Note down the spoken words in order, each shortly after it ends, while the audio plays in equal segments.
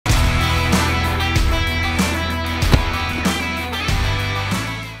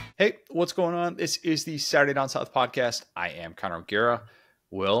What's going on? This is the Saturday Down South podcast. I am Connor O'Gara.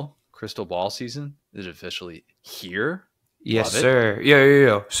 Will, crystal ball season is officially here. Yes, Love it. sir.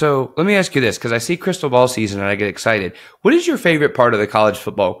 Yeah. So let me ask you this, because I see crystal ball season and I get excited. What is your favorite part of the college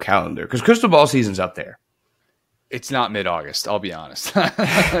football calendar? Because crystal ball season's up there. It's not mid-August, I'll be honest.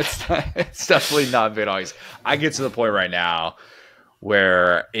 It's definitely not mid-August. I get to the point right now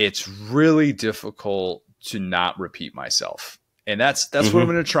where it's really difficult to not repeat myself. And that's what I'm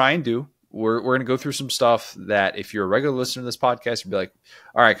going to try and do. We're going to go through some stuff that if you're a regular listener to this podcast, you'll be like,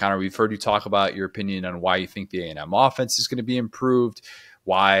 all right, Connor, we've heard you talk about your opinion on why you think the A&M offense is going to be improved,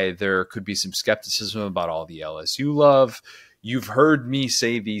 why there could be some skepticism about all the LSU love. You've heard me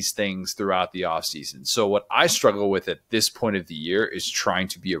say these things throughout the offseason. So what I struggle with at this point of the year is trying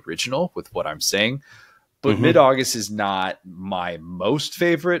to be original with what I'm saying. But mid-August is not my most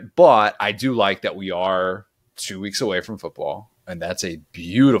favorite, but I do like that we are 2 weeks away from football. And that's a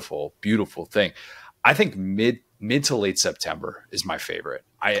beautiful, beautiful thing. I think mid to late September is my favorite.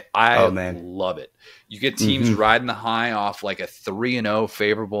 I love it. You get teams riding the high off like a 3-0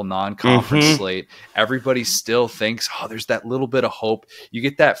 favorable non-conference slate. Everybody still thinks, oh, there's that little bit of hope. You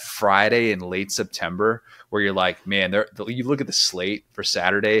get that Friday in late September where you're like, man, you look at the slate for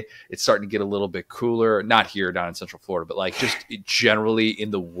Saturday, it's starting to get a little bit cooler. Not here down in Central Florida, but like just generally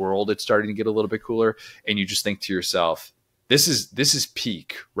in the world, it's starting to get a little bit cooler. And you just think to yourself, This is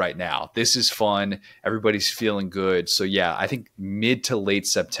peak right now. This is fun. Everybody's feeling good. So yeah, I think mid to late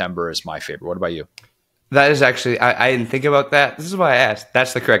September is my favorite. What about you? That is actually, I didn't think about that. This is why I asked.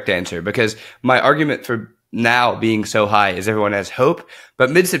 That's the correct answer, because my argument for now being so high is everyone has hope, but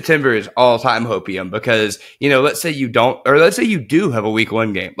mid-September is all-time hopium because, let's say you don't, or let's say you do have a week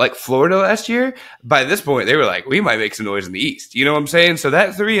 1 game. Like Florida last year, by this point, they were like, we might make some noise in the East. You know what I'm saying? So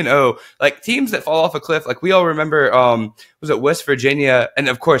that 3-0, like teams that fall off a cliff, like we all remember, was it West Virginia? And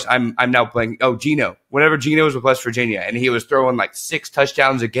of course, I'm now playing, Geno. Whenever Geno was with West Virginia, and he was throwing like 6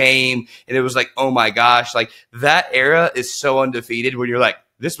 touchdowns a game, and it was like, oh my gosh, like that era is so undefeated when you're like,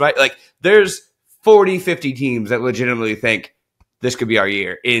 this might, like there's 40, 50 teams that legitimately think this could be our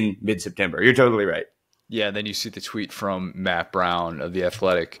year in mid-September. You're totally right. Yeah, then you see the tweet from Matt Brown of The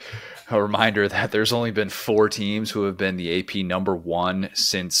Athletic, a reminder that there's only been 4 teams who have been the AP number 1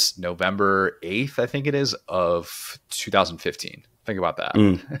 since November 8th, I think it is, of 2015. Think about that.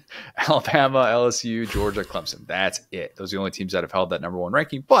 Alabama, LSU, Georgia, Clemson. That's it. Those are the only teams that have held that number 1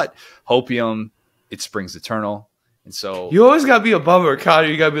 ranking. But hopium, it springs eternal. And so you always got to be a bummer, Connor.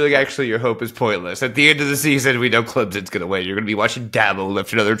 You got to be like, actually, your hope is pointless. At the end of the season, we know Clemson's going to win. You're going to be watching Dabo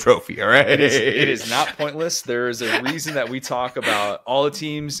lift another trophy, all right? It is not pointless. There is a reason that we talk about all the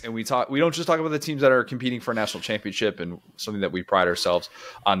teams, and we don't just talk about the teams that are competing for a national championship, and something that we pride ourselves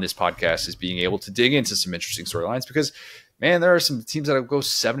on this podcast is being able to dig into some interesting storylines because, man, there are some teams that go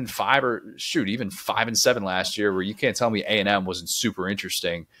 7-5 or shoot, even 5-7 last year where you can't tell me A&M wasn't super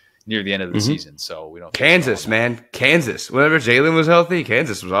interesting near the end of the season. So we don't. Kansas, man. Kansas. Whenever Jalen was healthy,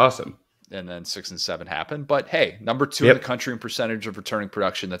 Kansas was awesome. And then 6-7 happened. But hey, number 2 in the country in percentage of returning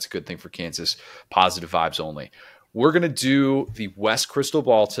production. That's a good thing for Kansas. Positive vibes only. We're going to do the West Crystal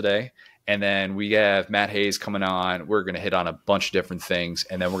Ball today. And then we have Matt Hayes coming on. We're going to hit on a bunch of different things.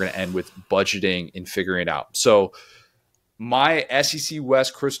 And then we're going to end with budgeting and figuring it out. So my SEC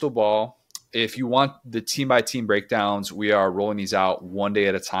West Crystal Ball, if you want the team-by-team breakdowns, we are rolling these out 1 day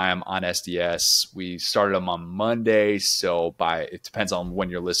at a time on SDS. We started them on Monday, so it depends on when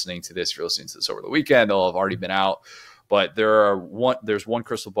you're listening to this. If you're listening to this over the weekend, they'll have already been out. But there's one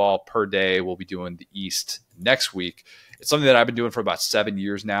crystal ball per day. We'll be doing the East next week. It's something that I've been doing for about 7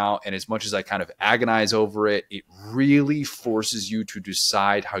 years now, and as much as I kind of agonize over it, it really forces you to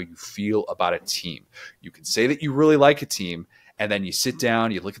decide how you feel about a team. You can say that you really like a team, and then you sit down,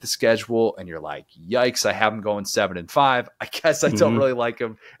 you look at the schedule, and you're like, yikes, I have them going 7-5. I guess I don't really like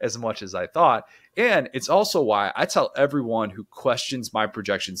them as much as I thought. And it's also why I tell everyone who questions my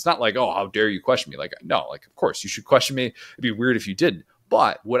projections, not like, oh, how dare you question me? Like, no, like, of course, you should question me. It'd be weird if you didn't.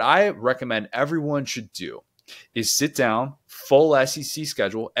 But what I recommend everyone should do is sit down, full SEC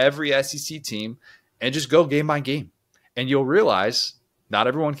schedule, every SEC team, and just go game by game. And you'll realize not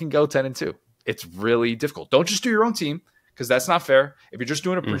everyone can go 10-2. It's really difficult. Don't just do your own team, because that's not fair. If you're just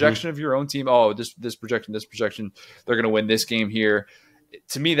doing a projection of your own team, this projection, they're going to win this game here.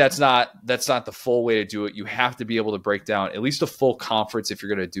 To me, that's not the full way to do it. You have to be able to break down at least a full conference if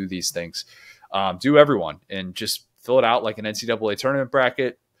you're going to do these things. Do everyone and just fill it out like an NCAA tournament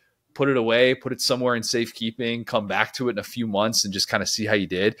bracket. Put it away, put it somewhere in safekeeping. Come back to it in a few months and just kind of see how you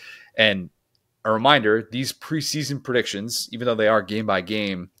did. And a reminder: these preseason predictions, even though they are game by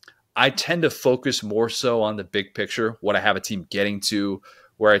game, I tend to focus more so on the big picture, what I have a team getting to,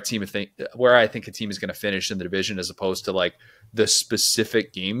 where I think a team is going to finish in the division as opposed to like the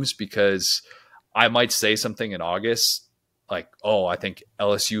specific games, because I might say something in August like, oh, I think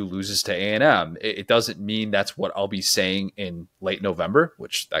LSU loses to A&M. It doesn't mean that's what I'll be saying in late November,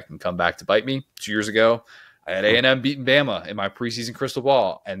 which that can come back to bite me. 2 years ago, I had A&M beating Bama in my preseason crystal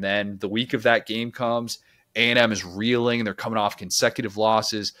ball. And then the week of that game comes, A&M is reeling. They're coming off consecutive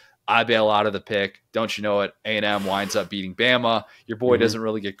losses. I bail out of the pick. Don't you know it? A&M winds up beating Bama. Your boy doesn't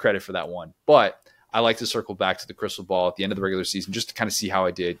really get credit for that one. But I like to circle back to the crystal ball at the end of the regular season just to kind of see how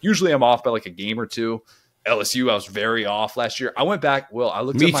I did. Usually I'm off by like a game or two. LSU, I was very off last year. I went back. Will, I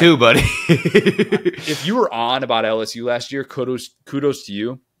looked Me too, buddy. If you were on about LSU last year, kudos to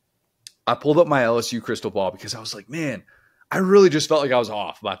you. I pulled up my LSU crystal ball because I was like, man, I really just felt like I was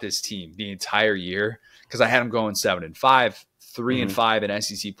off about this team the entire year because I had them going 7-5, 3-5 in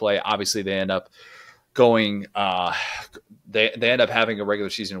SEC play. Obviously, they end up going. They end up having a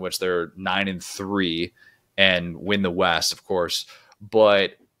regular season in which they're 9-3 and win the West, of course.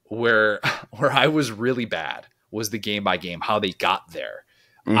 But where I was really bad was the game by game, how they got there.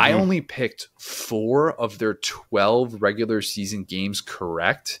 I only picked 4 of their 12 regular season games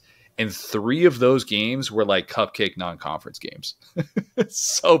correct. And 3 of those games were like cupcake non-conference games.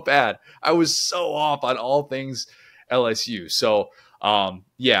 So bad. I was so off on all things LSU. So,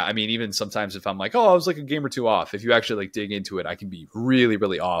 yeah, I mean, even sometimes if I'm like, oh, I was like a game or 2 off, if you actually like dig into it, I can be really,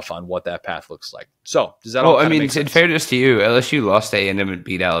 really off on what that path looks like. So does that all I mean, make sense? In fairness to you, LSU lost to A&M and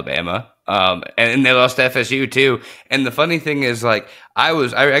beat Alabama. And they lost to FSU too. And the funny thing is, like, I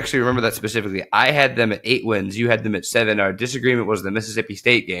actually remember that specifically. I had them at 8 wins. You had them at 7. Our disagreement was the Mississippi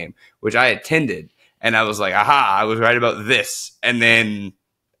State game, which I attended. And I was like, aha, I was right about this. And then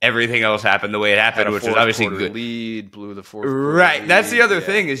everything else happened the way it happened, which was obviously good. Lead, blew the fourth. Right. That's the other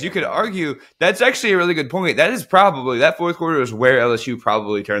thing is you could argue that's actually a really good point. That is probably that fourth quarter is where LSU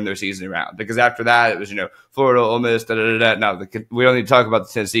probably turned their season around, because after that it was, Florida, Ole Miss, Now we don't need to talk about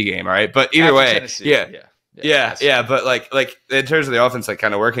the Tennessee game. All right. But either way, yeah. But like in terms of the offense, like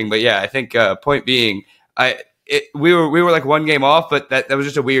kind of working. But yeah, I think point being, we were like 1 game off, but that was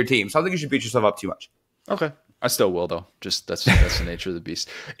just a weird team. So I don't think you should beat yourself up too much. Okay. I still will, though. Just that's the nature of the beast.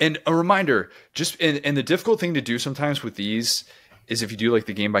 And a reminder, and the difficult thing to do sometimes with these is if you do like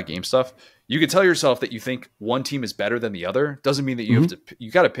the game by game stuff, you can tell yourself that you think one team is better than the other. Doesn't mean that you have to.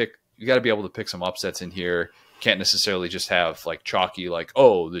 You got to be able to pick some upsets in here. Can't necessarily just have like chalky, like,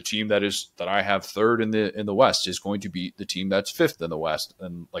 oh, the team that I have 3rd in the West is going to beat the team that's 5th in the West,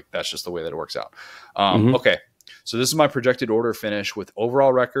 and like that's just the way that it works out. Okay, so this is my projected order finish with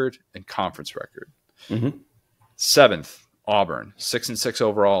overall record and conference record. 7th, Auburn, 6-6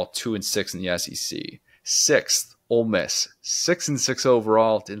 overall, 2-6 in the SEC. 6th, Ole Miss, 6-6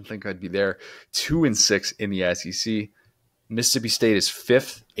 overall. Didn't think I'd be there. 2-6 in the SEC. Mississippi State is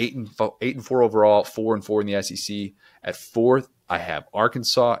 5th, 8-4 overall, 4-4 in the SEC. At 4th, I have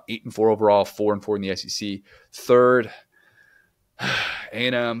Arkansas, 8-4 overall, 4-4 in the SEC. 3rd,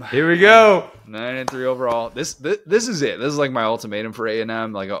 A&M. Here we go. 9-3 overall. This is it. This is like my ultimatum for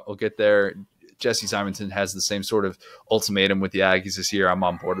A&M. Like I'll get there. Jesse Simonton has the same sort of ultimatum with the Aggies this year. I'm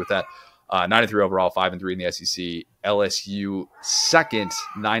on board with that. 9-3 overall, 5-3 in the SEC. LSU 2nd,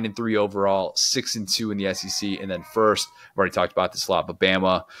 9-3 overall, 6-2 in the SEC. And then 1st, I've already talked about this a lot, but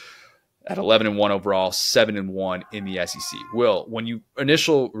Bama at 11-1 overall, 7-1 in the SEC. Will,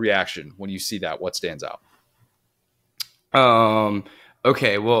 initial reaction when you see that, what stands out?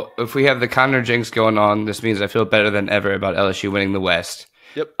 Okay, well, if we have the Connor jinx going on, this means I feel better than ever about LSU winning the West.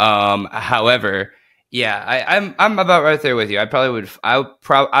 Yep. However, yeah, I'm about right there with you. I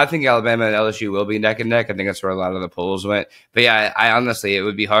think Alabama and LSU will be neck and neck. I think that's where a lot of the polls went. But yeah, I honestly, it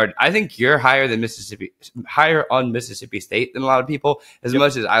would be hard. I think you're higher on Mississippi State than a lot of people. As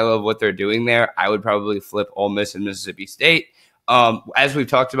much as I love what they're doing there, I would probably flip Ole Miss and Mississippi State. As we've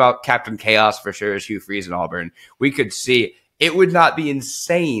talked about, Captain Chaos for sure is Hugh Freeze and Auburn. We could see it would not be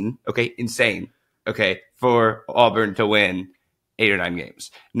insane, for Auburn to win 8 or 9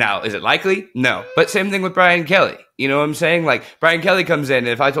 games. Now, is it likely? No. But same thing with Brian Kelly. You know what I'm saying? Like, Brian Kelly comes in, and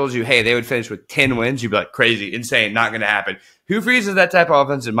if I told you, hey, they would finish with 10 wins, you'd be like, crazy, insane, not going to happen. Hugh Freeze is that type of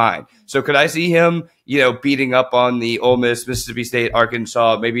offensive mind. So could I see him, beating up on the Ole Miss, Mississippi State,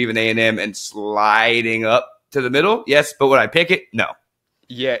 Arkansas, maybe even A&M, and sliding up to the middle? Yes. But would I pick it? No.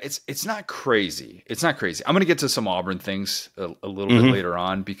 Yeah, it's not crazy. It's not crazy. I'm going to get to some Auburn things a little bit later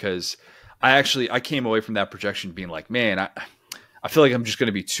on, because I came away from that projection being like, man, I feel like I'm just going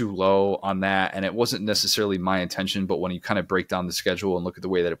to be too low on that. And it wasn't necessarily my intention, but when you kind of break down the schedule and look at the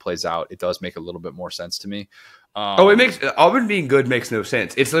way that it plays out, it does make a little bit more sense to me. It makes Auburn being good makes no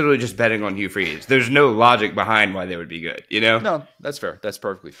sense. It's literally just betting on Hugh Freeze. There's no logic behind why they would be good, you know? No, that's fair. That's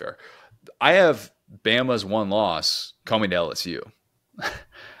perfectly fair. I have Bama's one loss coming to LSU.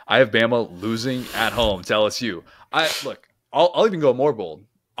 I have Bama losing at home to LSU. I'll even go more bold.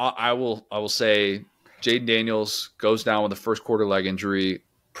 I will say Jaden Daniels goes down with a first quarter leg injury,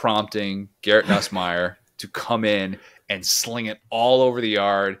 prompting Garrett Nussmeier to come in and sling it all over the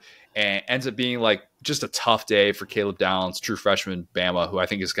yard, and ends up being like just a tough day for Caleb Downs, true freshman Bama, who I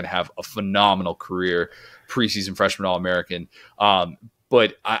think is going to have a phenomenal career, preseason freshman All-American.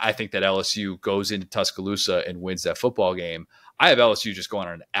 But I think that LSU goes into Tuscaloosa and wins that football game. I have LSU just going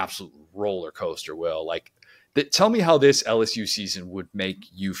on an absolute roller coaster, Will. Tell me how this LSU season would make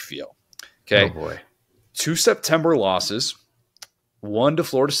you feel. Okay. Oh, boy. 2 September losses, 1 to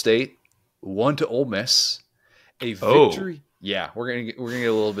Florida State, 1 to Ole Miss, a victory. Yeah, we're gonna get a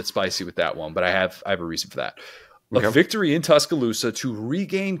little bit spicy with that one, but I have a reason for that. A victory in Tuscaloosa to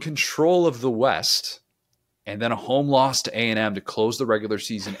regain control of the West, and then a home loss to A&M to close the regular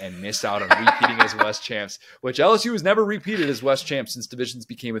season and miss out on repeating as West champs, which LSU has never repeated as West champs since divisions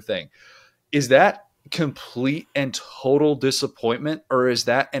became a thing. Is that complete and total disappointment, or is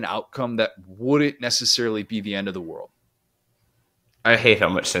that an outcome that wouldn't necessarily be the end of the world? I hate how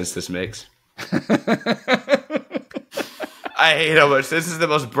much sense this makes. I hate how much this is the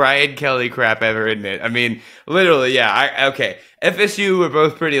most Brian Kelly crap ever, isn't it? I mean, literally, yeah. Okay. FSU, we're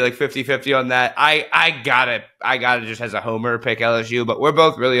both pretty 50-50 on that. I gotta just as a homer pick LSU, but we're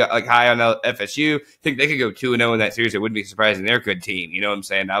both really high on FSU. Think they could go 2-0 in that series. It wouldn't be surprising. They're a good team. You know what I'm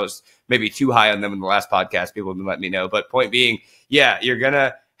saying? I was maybe too high on them in the last podcast. People have been letting me know. But point being, yeah, you're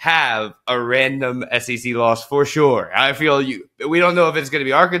gonna have a random SEC loss for sure. I feel we don't know if it's gonna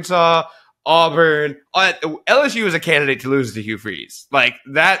be Arkansas, Auburn. LSU is a candidate to lose to Hugh Freeze. Like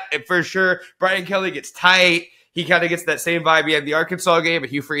that for sure. Brian Kelly gets tight. He kind of gets that same vibe he had the Arkansas game, but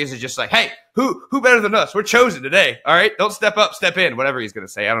Hugh Freeze is just like, hey, who better than us? We're chosen today. All right, don't step up, step in, whatever he's going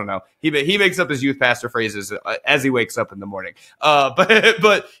to say. I don't know. He makes up his youth pastor phrases as he wakes up in the morning.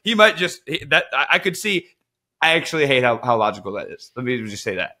 But he might just that I could see. I actually hate how logical that is. Let me just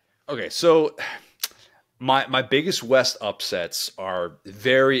say that. Okay, so my biggest West upsets are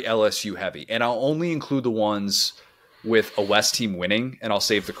very LSU heavy, and I'll only include the ones with a West team winning, and I'll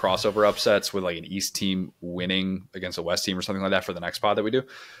save the crossover upsets with an East team winning against a West team or something like that for the next pod that we do.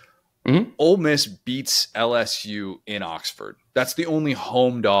 Mm-hmm. Ole Miss beats LSU in Oxford. That's the only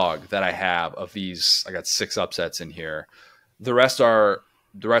home dog that I have of these. I got 6 upsets in here. The rest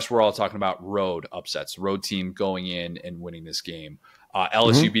we're all talking about road upsets, road team going in and winning this game.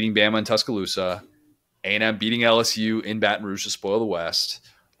 LSU beating Bama in Tuscaloosa, A&M beating LSU in Baton Rouge to spoil the West,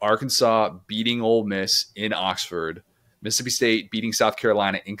 Arkansas beating Ole Miss in Oxford, Mississippi State beating South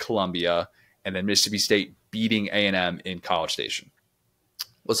Carolina in Columbia, and then Mississippi State beating A&M in College Station.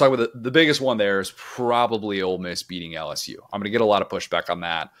 Let's talk about the biggest one there is probably Ole Miss beating LSU. I'm going to get a lot of pushback on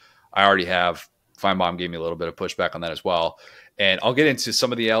that. I already have. Feinbaum gave me a little bit of pushback on that as well. And I'll get into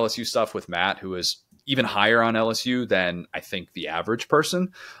some of the LSU stuff with Matt, who is even higher on LSU than I think the average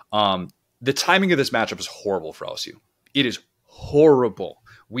person. The timing of this matchup is horrible for LSU. It is horrible.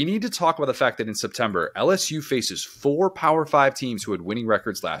 We need to talk about the fact that in September, LSU faces 4 Power 5 teams who had winning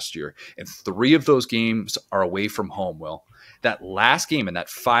records last year, and 3 of those games are away from home, Will. That last game in that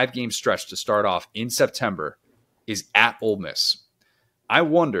 5-game stretch to start off in September is at Ole Miss. I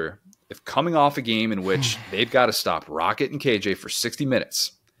wonder if coming off a game in which they've got to stop Rocket and KJ for 60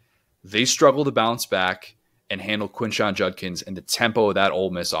 minutes, they struggle to bounce back and handle Quinshon Judkins and the tempo of that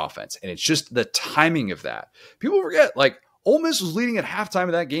Ole Miss offense. And it's just the timing of that. People forget, Ole Miss was leading at halftime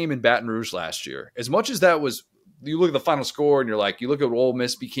of that game in Baton Rouge last year. As much as that was, you look at the final score and you look at what Ole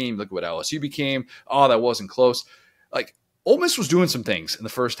Miss became, look at what LSU became. Oh, that wasn't close. Ole Miss was doing some things in the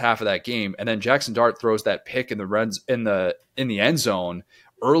first half of that game, and then Jackson Dart throws that pick in the end zone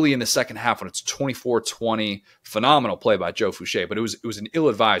early in the second half when it's 24-20. Phenomenal play by Joe Fouché, but it was an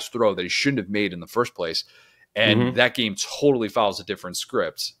ill-advised throw that he shouldn't have made in the first place. And that game totally follows a different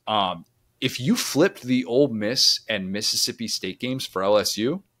script. If you flipped the Ole Miss and Mississippi State games for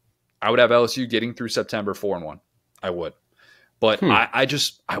LSU, I would have LSU getting through September 4-1. I would. But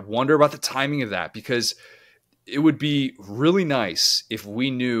I wonder about the timing of that, because it would be really nice if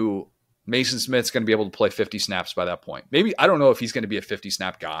we knew Mason Smith's going to be able to play 50 snaps by that point. Maybe, I don't know if he's going to be a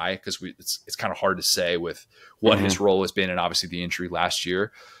 50-snap guy, because it's kind of hard to say with what his role has been and obviously the injury last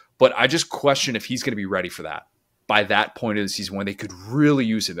year. But I just question if he's going to be ready for that by that point of the season when they could really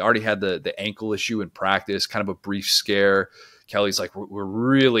use him. They already had the ankle issue in practice, kind of a brief scare. Kelly's like, we're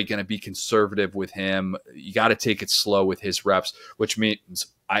really going to be conservative with him. You got to take it slow with his reps, which means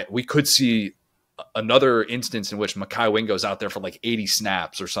we could see another instance in which Mekhi Wingo's out there for like 80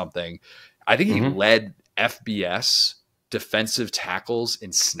 snaps or something. I think he led FBS defensive tackles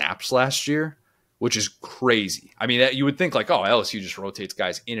in snaps last year, which is crazy. I mean, you would think like, oh, LSU just rotates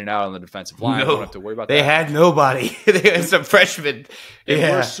guys in and out on the defensive line. No, don't have to worry about that. They had nobody. They had some freshmen.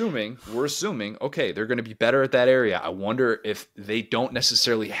 We're assuming, okay, they're going to be better at that area. I wonder if they don't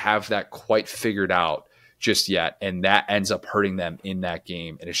necessarily have that quite figured out just yet, and that ends up hurting them in that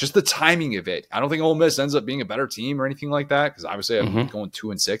game. And it's just the timing of it. I don't think Ole Miss ends up being a better team or anything like that, because obviously I'm going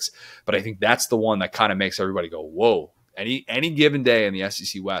 2-6, but I think that's the one that kind of makes everybody go, whoa. Any given day in the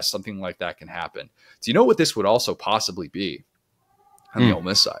SEC West, something like that can happen. Do you know what this would also possibly be on the Ole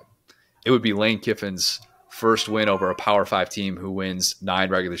Miss side? It would be Lane Kiffin's first win over a Power 5 team who wins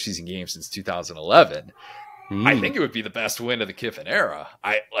 9 regular season games since 2011. I think it would be the best win of the Kiffin era.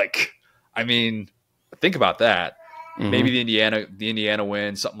 I mean, think about that. Maybe the Indiana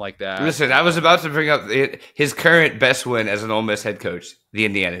win, something like that. Listen, I was about to bring up his current best win as an Ole Miss head coach, the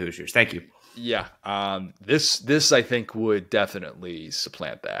Indiana Hoosiers. Thank you. Yeah, this I think would definitely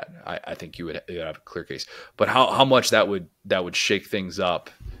supplant that. I think you would have a clear case. But how much that would shake things up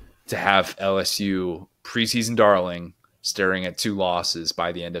to have LSU preseason darling staring at 2 losses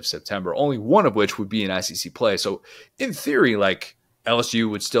by the end of September, only one of which would be an SEC play. So in theory, like LSU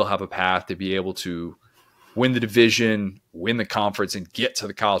would still have a path to be able to win the division, win the conference, and get to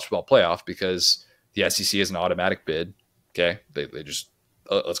the college football playoff, because the SEC is an automatic bid. Okay, they just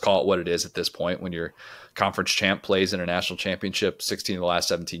let's call it what it is at this point. When your conference champ plays in a national championship 16 of the last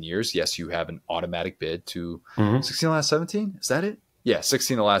 17 years, yes, you have an automatic bid to 16 of the last 17. Is that it? Yeah,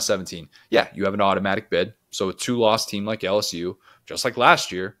 16 of the last 17. Yeah, you have an automatic bid. So a 2-loss team like LSU, just like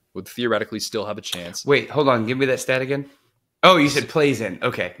last year, would theoretically still have a chance. Wait, hold on. Give me that stat again. Oh, you said plays in.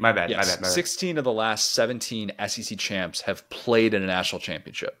 Okay, my bad. Yes, my bad. 16 of the last 17 SEC champs have played in a national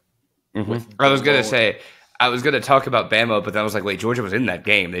championship. I was going to talk about Bama, but then I was like, wait, Georgia was in that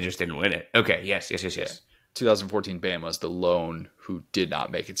game. They just didn't win it. Okay, yes. 2014 Bama is the lone who did not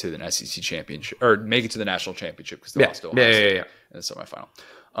make it to the SEC championship, or make it to the national championship, because they lost to Ohio State in the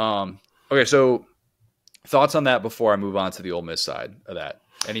semifinal. Okay, so thoughts on that before I move on to the Ole Miss side of that?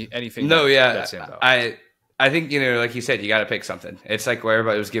 Anything? No, that stands out? I think, like you said, you got to pick something. It's like where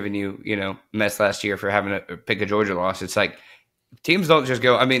everybody was giving you, mess last year for having to pick a Georgia loss. It's like teams don't just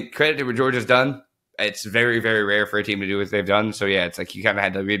go. I mean, credit to what Georgia's done. It's very, very rare for a team to do what they've done. So, yeah, it's like you kind of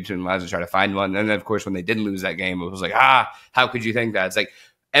had to read between the lines and try to find one. And then, of course, when they didn't lose that game, it was like, how could you think that? It's like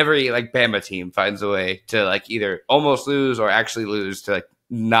every Bama team finds a way to either almost lose or actually lose to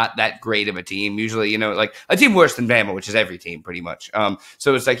not that great of a team. Usually, a team worse than Bama, which is every team pretty much.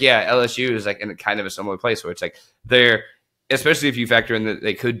 So it's LSU is in a kind of a similar place where it's they're, especially if you factor in that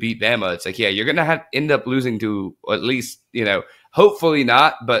they could beat Bama, it's you're going to end up losing to at least, hopefully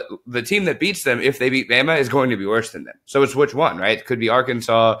not, but the team that beats them, if they beat Bama, is going to be worse than them. So it's which one, right? It could be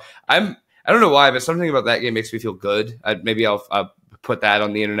Arkansas. I don't know why, but something about that game makes me feel good. Maybe I'll put that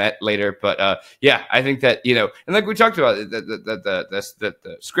on the internet later. But I think that, and like we talked about,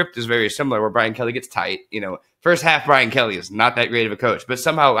 the script is very similar where Brian Kelly gets tight. First half, Brian Kelly is not that great of a coach, but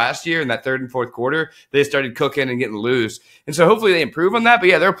somehow last year in that third and fourth quarter, they started cooking and getting loose. And so hopefully they improve on that. But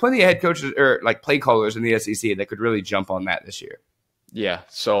yeah, there are plenty of head coaches or play callers in the SEC that could really jump on that this year. Yeah.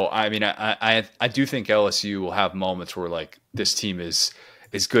 So, I mean, I do think LSU will have moments where this team is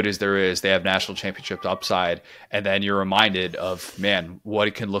as good as there is. They have national championship upside. And then you're reminded of, man, what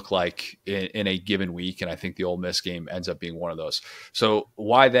it can look like in a given week. And I think the Ole Miss game ends up being one of those. So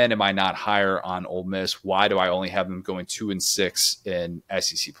why then am I not higher on Ole Miss? Why do I only have them going 2-6 in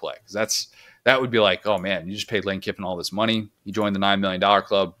SEC play? Because that would be oh man, you just paid Lane Kiffin all this money. You joined the $9 million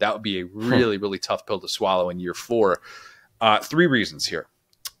club. That would be a really, really tough pill to swallow in year 4. 3 reasons here.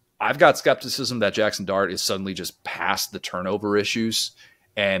 I've got skepticism that Jackson Dart is suddenly just past the turnover issues,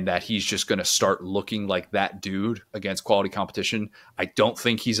 and that he's just going to start looking like that dude against quality competition. I don't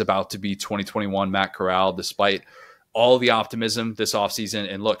think he's about to be 2021 Matt Corral, despite all the optimism this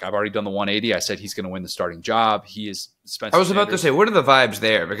offseason. And look, I've already done the 180. I said he's going to win the starting job. He is Spencer I was about Sanders. to say, what are the vibes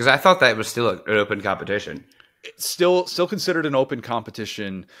there? Because I thought that was still an open competition. It's still considered an open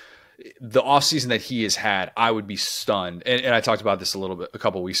competition. The offseason that he has had, I would be stunned. And I talked about this a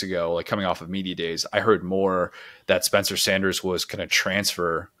couple of weeks ago, coming off of media days. I heard more that Spencer Sanders was going to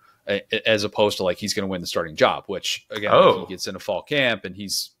transfer as opposed to he's going to win the starting job, which again, he gets into fall camp and he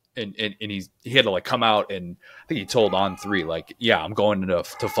had to come out, and I think he told On3, I'm going into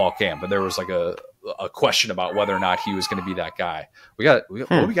fall camp. And there was a a question about whether or not he was going to be that guy. What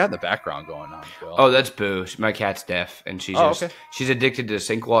do we got in the background going on, Will? Oh, that's Boo. My cat's deaf, and Okay. she's addicted to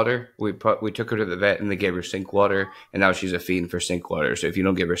sink water. We took her to the vet, and they gave her sink water, and now she's a fiend for sink water. So if you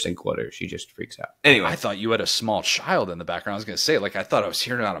don't give her sink water, she just freaks out. Anyway, I thought you had a small child in the background. I was going to say, like, I thought I was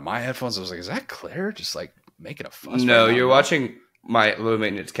hearing it out of my headphones. I was like, is that Claire just like making a fuss? No, you're watching my low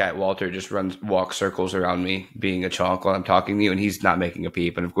maintenance cat Walter just walks circles around me, being a chonk while I'm talking to you, and he's not making a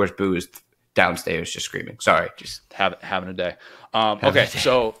peep. And of course, Boo is downstairs just screaming. Sorry, just having a day. Okay,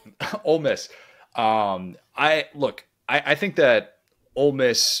 so Ole Miss. I think that Ole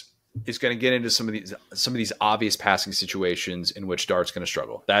Miss is going to get into some of these obvious passing situations in which Dart's going to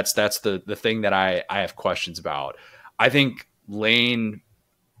struggle. That's the thing that I have questions about. I think Lane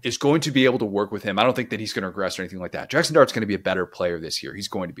is going to be able to work with him. I don't think that he's going to regress or anything like that. Jackson Dart's going to be a better player this year. He's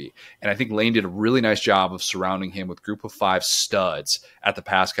going to be. And I think Lane did a really nice job of surrounding him with group of 5 studs at the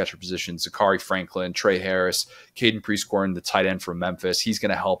pass catcher position. Zachary Franklin, Trey Harris, Caden Prescorn, the tight end from Memphis. He's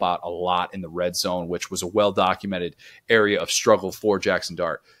going to help out a lot in the red zone, which was a well-documented area of struggle for Jackson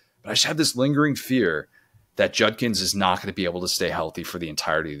Dart. But I just have this lingering fear that Judkins is not going to be able to stay healthy for the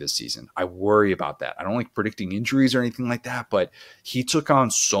entirety of this season. I worry about that. I don't like predicting injuries or anything like that, but he took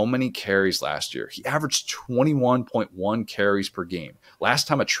on so many carries last year. He averaged 21.1 carries per game. Last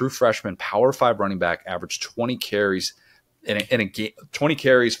time a true freshman Power 5 running back averaged 20 carries in a game, 20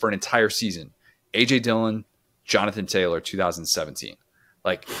 carries for an entire season. A.J. Dillon, Jonathan Taylor, 2017.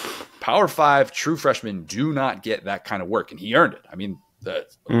 Like, Power 5 true freshmen do not get that kind of work, and he earned it. I mean,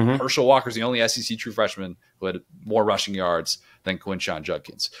 Herschel Walker's the only SEC true freshman who had more rushing yards than Quinshon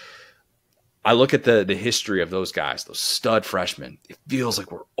Judkins. I look at the history of those guys, those stud freshmen. It feels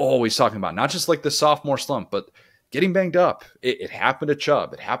like we're always talking about not just like the sophomore slump, but getting banged up. It happened to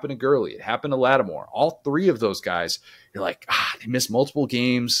Chubb. It happened to Gurley. It happened to Lattimore. All 3 of those guys, you're like, they missed multiple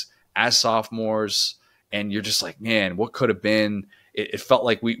games as sophomores, and you're just like, man, what could have been? It felt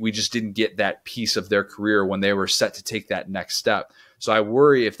like we just didn't get that piece of their career when they were set to take that next step. So I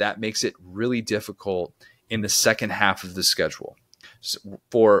worry if that makes it really difficult in the second half of the schedule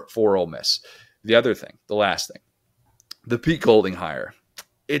for Ole Miss. The other thing, the last thing, the Pete Golding hire.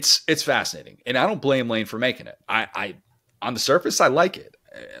 It's fascinating, and I don't blame Lane for making it. I on the surface, I like it.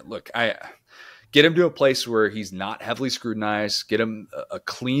 Look, I get him to a place where he's not heavily scrutinized. Get him a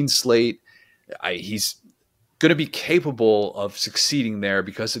clean slate. He's going to be capable of succeeding there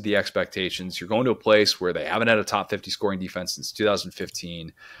because of the expectations. You're going to a place where they haven't had a top 50 scoring defense since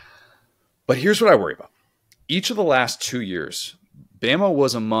 2015. But here's what I worry about. Each of the last 2 years, Bama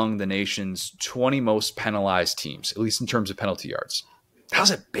was among the nation's 20 most penalized teams, at least in terms of penalty yards. How's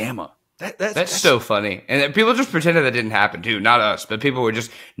it Bama? That's so funny. And people just pretended that didn't happen too. Not us, but people were just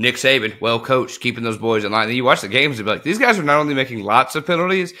Nick Saban, well coached, keeping those boys in line. And you watch the games and be like, these guys are not only making lots of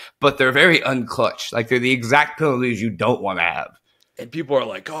penalties, but they're very unclutched. Like, they're the exact penalties you don't want to have. And people are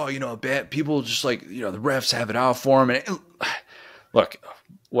like, people just like, the refs have it out for them. And look,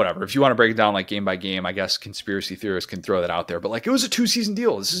 whatever. If you want to break it down like game by game, I guess conspiracy theorists can throw that out there. But like, it was a 2-season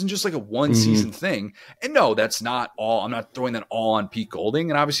deal. This isn't just like a 1-season thing. And no, that's not all. I'm not throwing that all on Pete Golding.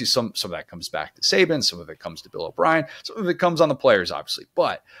 And obviously some of that comes back to Saban. Some of it comes to Bill O'Brien. Some of it comes on the players, obviously.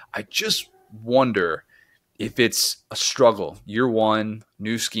 But I just wonder if it's a struggle. Year 1,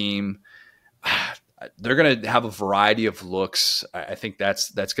 new scheme. They're going to have a variety of looks. I think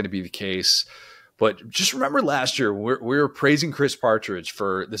that's going to be the case. But just remember last year, we were praising Chris Partridge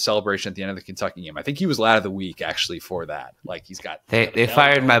for the celebration at the end of the Kentucky game. I think he was lad of the week, actually, for that. Like, he's got... They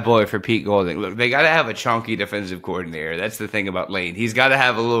fired my boy for Pete Golding. Look, they got to have a chunky defensive coordinator. That's the thing about Lane. He's got to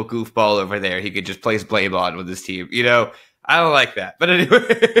have a little goofball over there he could just place blame on with his team. I don't like that. But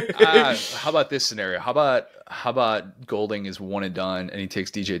anyway. How about this scenario? How about Golding is one and done, and he takes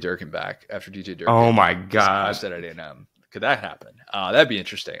DJ Durkin back after DJ Durkin? Oh, my God. At A&M. Could that happen? That'd be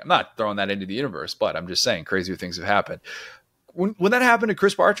interesting. I'm not throwing that into the universe, but I'm just saying crazier things have happened. When that happened to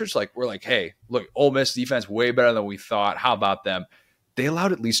Chris Partridge, we're like, hey, look, Ole Miss defense way better than we thought. How about them? They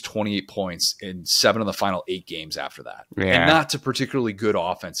allowed at least 28 points in 7 of the final 8 games after that. Yeah. And not to particularly good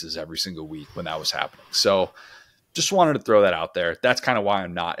offenses every single week when that was happening. So just wanted to throw that out there. That's kind of why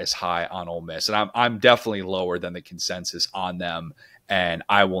I'm not as high on Ole Miss. And I'm definitely lower than the consensus on them. And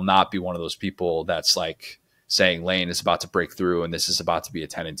I will not be one of those people that's like saying Lane is about to break through and this is about to be a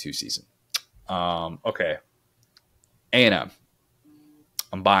 10-2 season. Okay. A&M.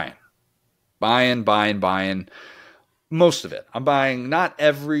 I'm buying most of it. I'm buying not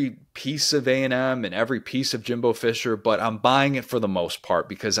every piece of A&M and every piece of Jimbo Fisher, but I'm buying it for the most part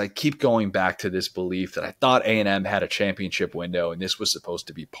because I keep going back to this belief that I thought A&M had a championship window and this was supposed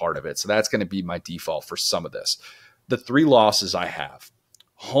to be part of it. So that's going to be my default for some of this. The 3 losses I have: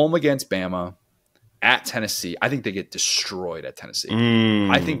 home against Bama, at Tennessee. I think they get destroyed at Tennessee.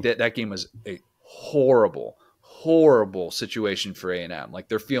 I think that game was a horrible situation for A&M. Like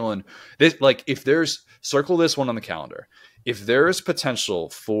they're feeling this, like if there's, circle this one on the calendar. If there is potential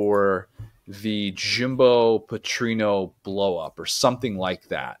for the Jimbo Petrino blow up or something like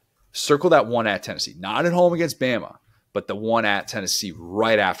that, circle that one at Tennessee, not at home against Bama, but the one at Tennessee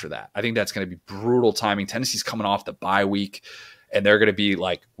right after that. I think that's going to be brutal timing. Tennessee's coming off the bye week, and they're going to be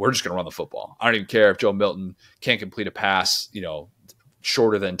like, we're just going to run the football. I don't even care if Joe Milton can't complete a pass,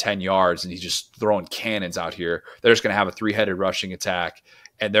 shorter than 10 yards, and he's just throwing cannons out here. They're just going to have a 3-headed rushing attack,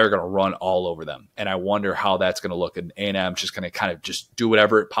 and they're going to run all over them. And I wonder how that's going to look. And A&M just going to kind of just do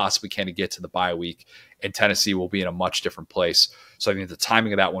whatever it possibly can to get to the bye week, and Tennessee will be in a much different place. So I think the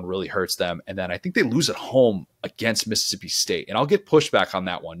timing of that one really hurts them. And then I think they lose at home against Mississippi State. And I'll get pushback on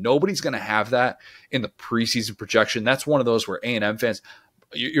that one. Nobody's going to have that in the preseason projection. That's one of those where A&M fans,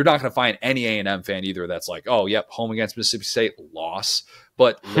 you're not going to find any A&M fan either that's like, oh, yep, home against Mississippi State, loss.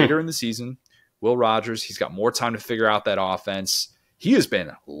 But later in the season, Will Rogers, he's got more time to figure out that offense. He has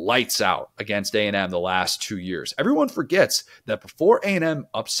been lights out against A&M the last 2 years. Everyone forgets that before A&M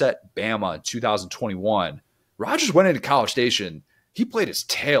upset Bama in 2021, Rogers went into College Station. He played his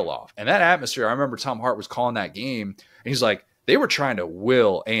tail off. And that atmosphere, I remember Tom Hart was calling that game, and he's like, they were trying to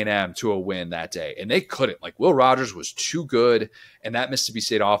will A&M to a win that day, and they couldn't. Like, Will Rogers was too good, and that Mississippi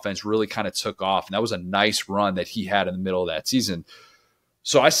State offense really kind of took off, and that was a nice run that he had in the middle of that season.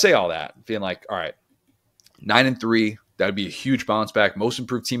 So I say all that, being like, all right, 9-3, that would be a huge bounce back, most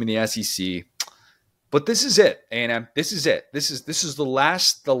improved team in the SEC. But this is it, A&M. This is it. This is the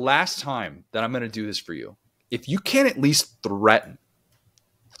last time that I'm going to do this for you. If you can't at least threaten,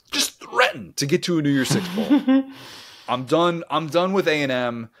 just threaten to get to a New Year's Six bowl, I'm done with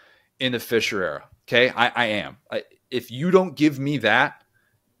A&M in the Fisher era. Okay, I am. If you don't give me that,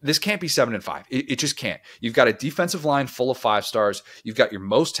 this can't be 7-5. It just can't. You've got a defensive line full of 5 stars. You've got your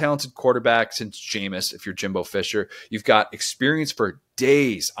most talented quarterback since Jameis, if you're Jimbo Fisher. You've got experience for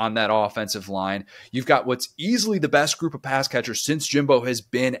days on that offensive line. You've got what's easily the best group of pass catchers since Jimbo has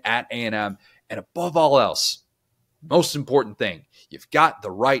been at A&M. And above all else, most important thing, you've got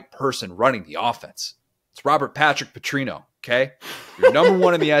the right person running the offense. It's Robert Patrick Petrino, okay? You're number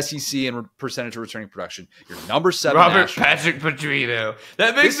 1 in the SEC in percentage of returning production. You're number 7 Robert Patrick Petrino.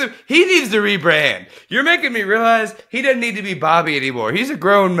 That makes him, he needs to rebrand. You're making me realize he doesn't need to be Bobby anymore. He's a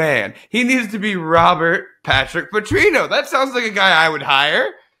grown man. He needs to be Robert Patrick Petrino. That sounds like a guy I would hire.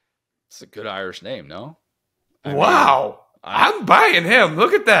 It's a good Irish name, no? Wow. I'm buying him.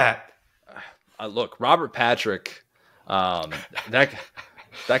 Look at that. Look, Robert Patrick, that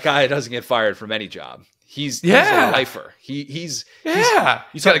guy doesn't get fired from any job. He's a lifer. He's got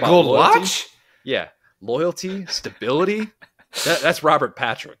a gold watch. Yeah, loyalty, stability. That's Robert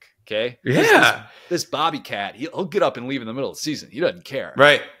Patrick. Okay. Yeah. This Bobby Cat, he'll get up and leave in the middle of the season. He doesn't care.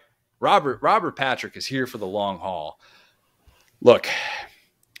 Right. Robert Patrick is here for the long haul. Look,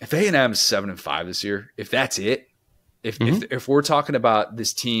 if A&M is 7-5 this year, if that's it, if we're talking about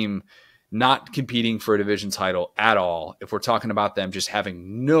this team not competing for a division title at all, if we're talking about them just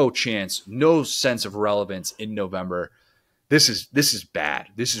having no chance, no sense of relevance in November, this is bad.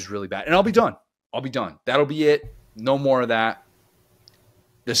 This is really bad. And I'll be done. That'll be it. No more of that.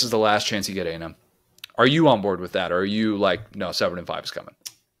 This is the last chance you get, A&M. Are you on board with that? Or are you like, no, 7-5 is coming?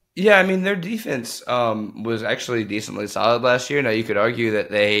 Yeah, I mean, their defense was actually decently solid last year. Now, you could argue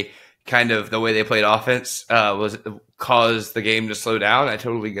that they kind of, the way they played offense was caused the game to slow down. I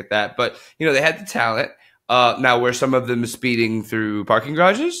totally get that. But, they had the talent. Now, were some of them speeding through parking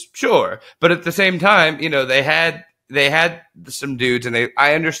garages? Sure. But at the same time, they had some dudes, and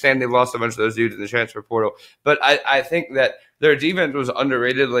I understand they lost a bunch of those dudes in the transfer portal. But I think that their defense was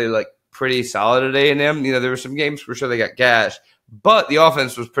underratedly, pretty solid at A&M. There were some games for sure they got gashed, but the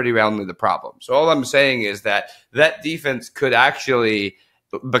offense was pretty roundly the problem. So all I'm saying is that defense could actually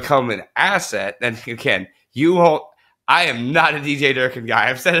become an asset. And again, I am not a DJ Durkin guy.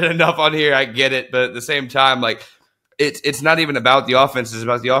 I've said it enough on here. I get it. But at the same time, it's not even about the offense. It's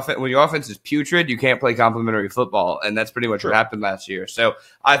about the offense. When your offense is putrid, you can't play complimentary football. And that's pretty much what happened last year. So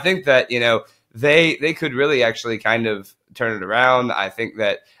I think that, they could really actually kind of turn it around. I think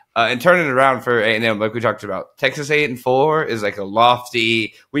that, and turning it around for A&M, like we talked about, Texas 8-4 is like a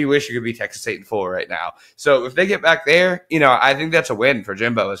lofty, we wish it could be Texas 8-4 right now. So if they get back there, I think that's a win for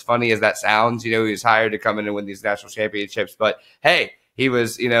Jimbo. As funny as that sounds, he was hired to come in and win these national championships. But hey, he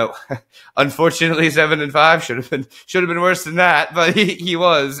was, unfortunately 7-5. Should have been worse than that, but he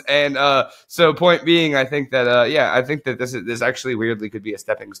was. And so point being, I think that I think that this actually weirdly could be a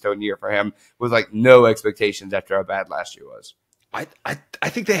stepping stone year for him with no expectations after how bad last year was. I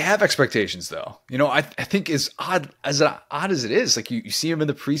think they have expectations though. I think as odd as it is, like you see them in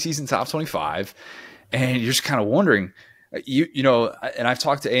the preseason top 25, and you're just kind of wondering, and I've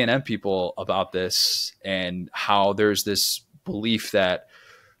talked to A&M people about this and how there's this belief that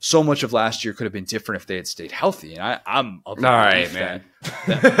so much of last year could have been different if they had stayed healthy. And I'm of the belief man.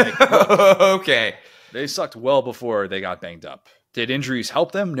 Okay. They sucked well before they got banged up. Did injuries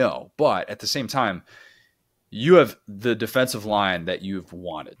help them? No. But at the same time, you have the defensive line that you've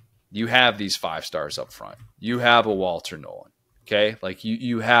wanted. You have these 5 stars up front. You have a Walter Nolan. Okay. Like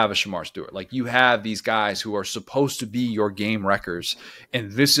you have a Shamar Stewart. Like you have these guys who are supposed to be your game wreckers.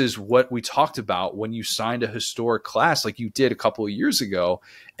 And this is what we talked about when you signed a historic class like you did a couple of years ago.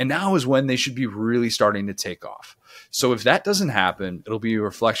 And now is when they should be really starting to take off. So if that doesn't happen, it'll be a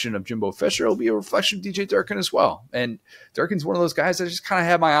reflection of Jimbo Fisher. It'll be a reflection of DJ Durkin as well. And Durkin's one of those guys that I just kind of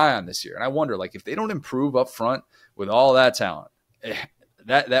have my eye on this year. And I wonder, like, if they don't improve up front with all that talent,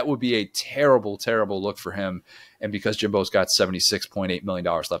 that would be a terrible, terrible look for him. And because Jimbo's got $76.8 million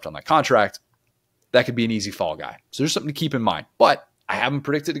left on that contract, that could be an easy fall guy. So there's something to keep in mind. But I haven't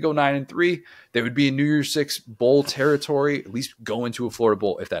predicted to go 9-3. They would be in New Year's Six bowl territory, at least go into a Florida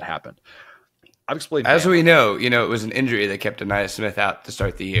Bowl if that happened. I've explained. As we know, it was an injury that kept Anaya Smith out to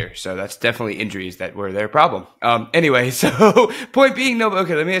start the year. So that's definitely injuries that were their problem. Anyway, so point being, no,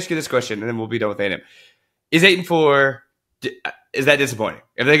 okay, let me ask you this question and then we'll be done with A&M. Is 8-4, is that disappointing?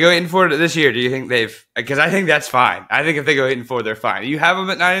 If they go 8-4 this year, do you think because I think that's fine. I think if they go 8-4, they're fine. You have them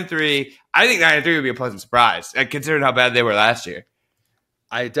at 9-3. I think 9-3 would be a pleasant surprise, considering how bad they were last year.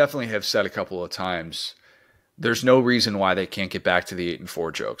 I definitely have said a couple of times, there's no reason why they can't get back to the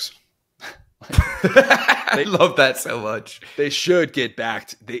 8-4 jokes. I love that so much. They should get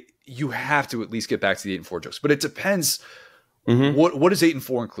back. You have to at least get back to the 8-4 jokes, but it depends. What does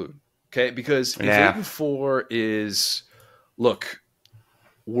 8-4 include? Okay, because if 8-4 is, look,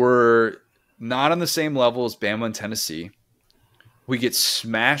 we're not on the same level as Bama and Tennessee. We get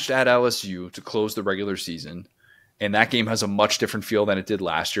smashed at LSU to close the regular season, and that game has a much different feel than it did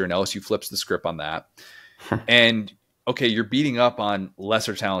last year, and LSU flips the script on that. And okay, you're beating up on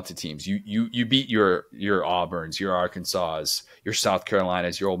lesser talented teams. You beat your Auburns, your Arkansas, your South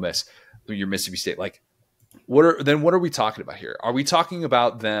Carolinas, your Ole Miss, your Mississippi State. Like, what are we talking about here? Are we talking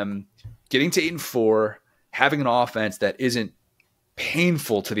about them getting to 8-4, having an offense that isn't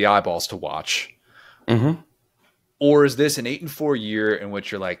painful to the eyeballs to watch? Or is this an 8-4 year in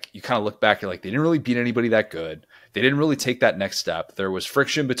which you're like, you kind of look back, you're like, they didn't really beat anybody that good. They didn't really take that next step. There was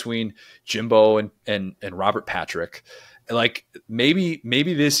friction between Jimbo and Robert Patrick. Like maybe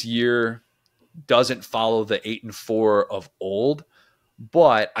this year doesn't follow the 8-4 of old,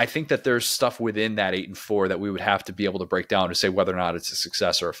 but I think that there's stuff within that 8-4 that we would have to be able to break down to say whether or not it's a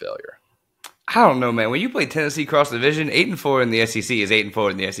success or a failure. I don't know, man. When you play Tennessee cross the division, 8-4 in the SEC is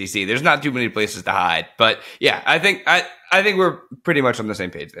 8-4 in the SEC. There's not too many places to hide. But yeah, I think we're pretty much on the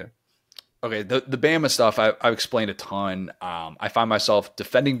same page there. Okay, the Bama stuff I've explained a ton. I find myself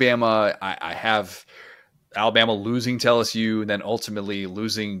defending Bama. I have Alabama losing to LSU, and then ultimately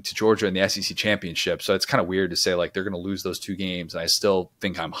losing to Georgia in the SEC championship. So it's kind of weird to say like they're going to lose those 2 games, and I still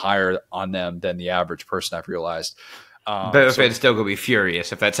think I'm higher on them than the average person. I've realized. But fans still going to be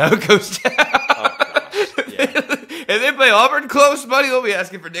furious if that's how it goes down. If they play Auburn close, buddy, they'll be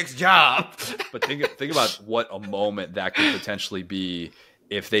asking for Nick's job. But think about what a moment that could potentially be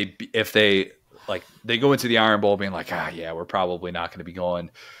if they like they go into the Iron Bowl being like, we're probably not going to be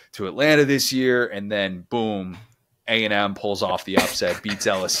going to Atlanta this year, and then boom, A&M pulls off the upset, beats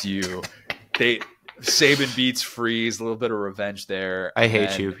LSU. Saban beats Freeze, a little bit of revenge there. I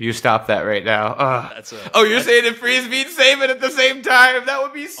hate you. You stop that right now. You're saying if Freeze beats Saban at the same time? That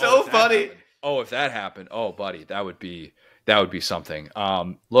would be so funny. If that happened, buddy, that would be something.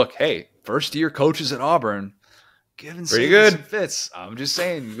 Look, hey, first year coaches at Auburn, giving pretty good some fits. I'm just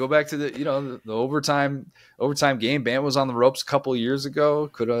saying, you go back to the overtime game. Bama was on the ropes a couple of years ago.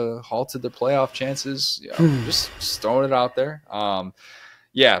 Could have halted their playoff chances. Just throwing it out there.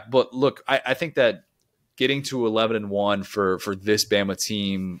 But look, I think that getting to 11-1 for this Bama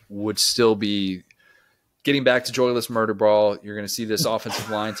team would still be getting back to joyless murder ball. You're going to see this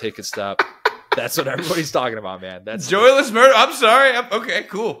offensive line take a step. That's what everybody's talking about, man. That's joyless murder. I'm sorry. Okay,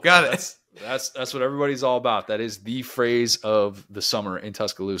 cool. Got it. That's what everybody's all about. That is the phrase of the summer in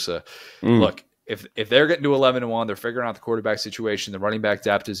Tuscaloosa. Look, if they're getting to 11-1, they're figuring out the quarterback situation. The running back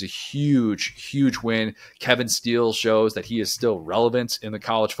depth is a huge, huge win. Kevin Steele shows that he is still relevant in the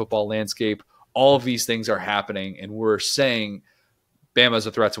college football landscape. All of these things are happening, and we're saying Bama is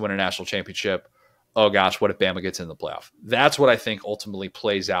a threat to win a national championship. Oh gosh, what if Bama gets in the playoff? That's what I think ultimately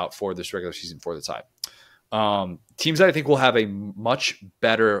plays out for this regular season for the Tide. Teams that I think will have a much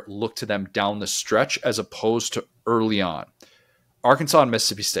better look to them down the stretch as opposed to early on. Arkansas and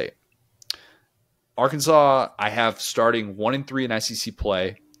Mississippi State. Arkansas, I have starting 1-3 in SEC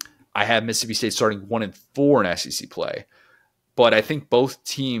play. I have Mississippi State starting 1-4 in SEC play. But I think both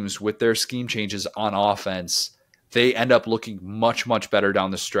teams, with their scheme changes on offense, they end up looking much, much better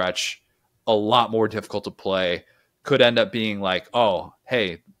down the stretch. A lot more difficult to play. Could end up being like, oh,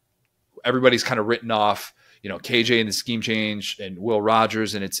 hey, everybody's kind of written off, KJ and the scheme change and Will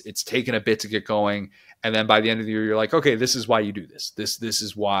Rogers, and it's taken a bit to get going. And then by the end of the year, you're like, okay, this is why you do this. This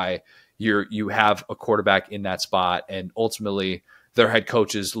is why you have a quarterback in that spot, and ultimately their head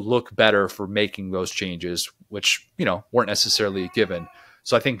coaches look better for making those changes, which weren't necessarily given.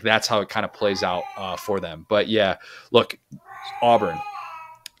 So I think that's how it kind of plays out for them. But yeah, look, Auburn,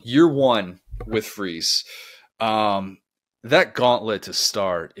 year one with Freeze. That gauntlet to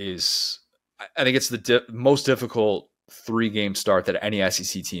start is, I think it's the most difficult 3-game start that any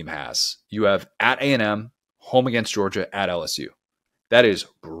SEC team has. You have at A&M, home against Georgia, at LSU. That is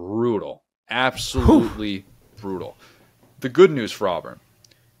brutal. Absolutely brutal. The good news for Auburn,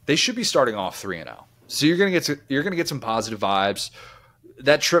 they should be starting off 3-0. So you're going to get some positive vibes.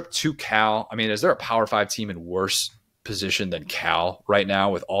 That trip to Cal, I mean, is there a Power 5 team in worse position than Cal right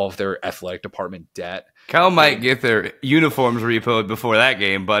now with all of their athletic department debt? Cal might get their uniforms repoed before that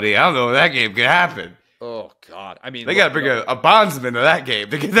game, buddy. I don't know if that game could happen. Oh, God. I mean, they got to bring a bondsman to that game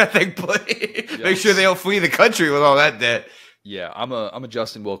to get that thing played. Yes. Make sure they don't flee the country with all that debt. Yeah, I'm a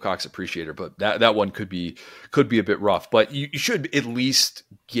Justin Wilcox appreciator, but that one could be a bit rough. But you should at least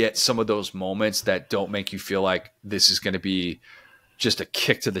get some of those moments that don't make you feel like this is going to be just a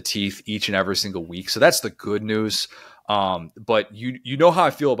kick to the teeth each and every single week. So that's the good news. But you know how I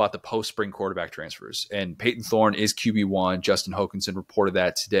feel about the post-spring quarterback transfers. And Peyton Thorne is QB1. Justin Hokanson reported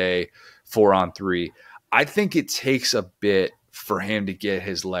that today, 4-on-3. I think it takes a bit for him to get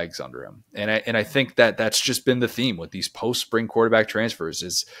his legs under him. And I think that's just been the theme with these post-spring quarterback transfers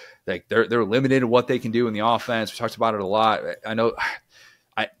is like they're limited in what they can do in the offense. We talked about it a lot. I know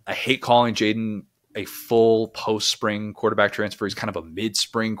I hate calling Jaden a full post-spring quarterback transfer. He's kind of a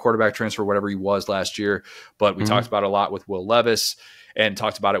mid-spring quarterback transfer, whatever he was last year. But we talked about it a lot with Will Levis and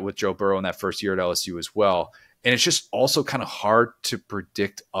talked about it with Joe Burrow in that first year at LSU as well. And it's just also kind of hard to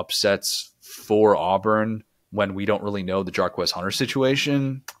predict upsets for Auburn when we don't really know the Jarquez Hunter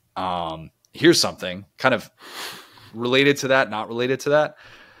situation. Here's something kind of related to that, not related to that.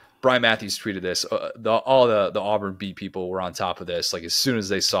 Brian Matthews tweeted this. All the Auburn beat people were on top of this. Like as soon as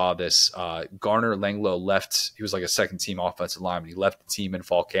they saw this, Garner Langlow left. He was like a second-team offensive lineman. He left the team in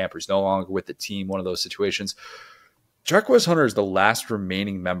fall camp. He's no longer with the team. One of those situations. Jarquez Hunter is the last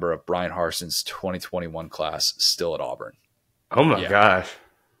remaining member of Brian Harson's 2021 class still at Auburn. Oh my gosh,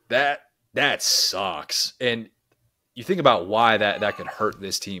 that sucks. And you think about why that could hurt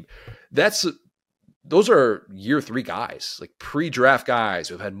this team. Those are year 3 guys, like pre-draft guys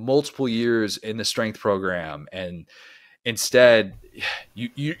who've had multiple years in the strength program. And instead,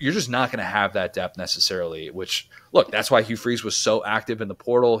 you're just not going to have that depth necessarily, which, look, that's why Hugh Freeze was so active in the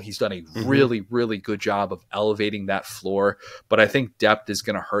portal. He's done a really, really good job of elevating that floor. But I think depth is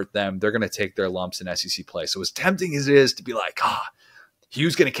going to hurt them. They're going to take their lumps in SEC play. So as tempting as it is to be like,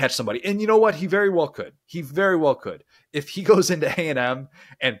 Hugh's going to catch somebody. And you know what? He very well could. If he goes into A&M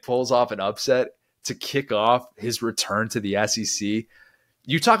and pulls off an upset to kick off his return to the SEC,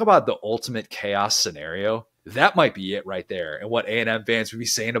 you talk about the ultimate chaos scenario. That might be it right there. And what A&M fans would be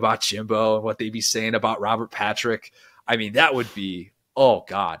saying about Jimbo and what they'd be saying about Robert Patrick. I mean, that would be, oh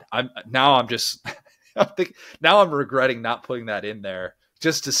God. I'm regretting not putting that in there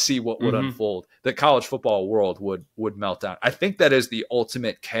just to see what would unfold. The college football world would melt down. I think that is the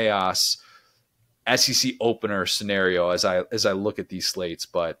ultimate chaos SEC opener scenario as I look at these slates.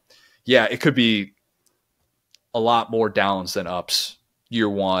 But yeah, it could be a lot more downs than ups year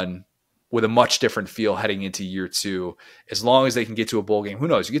one with a much different feel heading into year 2. As long as they can get to a bowl game, who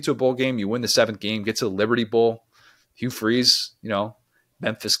knows? You get to a bowl game, you win the 7th game, get to the Liberty Bowl. Hugh Freeze,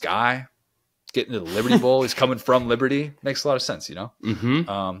 Memphis guy, getting to the Liberty Bowl. He's coming from Liberty. Makes a lot of sense,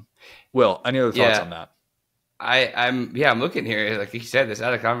 Will, any other thoughts on that? I'm looking here. Like you said, this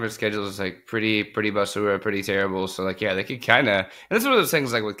out of conference schedule is like pretty basura, pretty terrible. So like, yeah, they could kind of, and that's one of those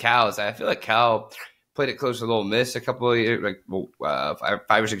things like with Cal is I feel like Cal played it close to Ole Miss a couple of years, 5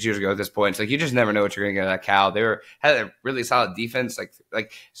 or 6 years ago at this point. It's like you just never know what you're going to get out of Cal. Had a really solid defense,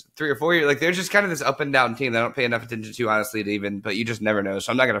 like 3 or 4 years. Like they're just kind of this up and down team. They don't pay enough attention to, honestly, but you just never know.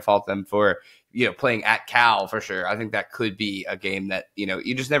 So I'm not going to fault them for playing at Cal for sure. I think that could be a game that,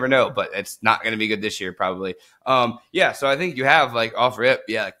 you just never know, but it's not going to be good this year probably. So I think you have like off rip,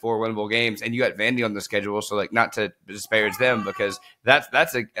 like 4 winnable games, and you got Vandy on the schedule. So like not to disparage them, because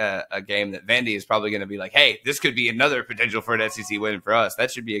that's a game that Vandy is probably going to be like, hey, this could be another potential for an SEC win for us.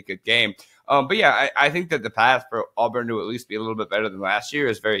 That should be a good game. I think that the path for Auburn to at least be a little bit better than last year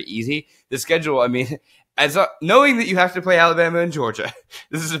is very easy. The schedule, I mean, knowing that you have to play Alabama and Georgia,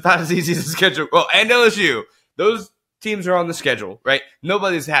 this is about as easy as the schedule. Well, and LSU, those teams are on the schedule, right?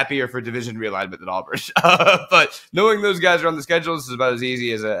 Nobody's happier for division realignment than Auburn. But knowing those guys are on the schedule, this is about as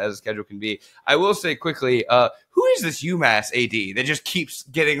easy as a schedule can be. I will say quickly, who is this UMass AD that just keeps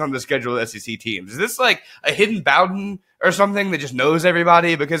getting on the schedule of SEC teams? Is this like a hidden Bowden or something that just knows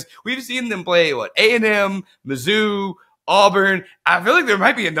everybody? Because we've seen them play, A&M, Mizzou, Auburn. I feel like there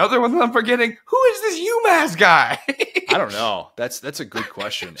might be another one that I'm forgetting. Who is this UMass guy? I don't know. That's a good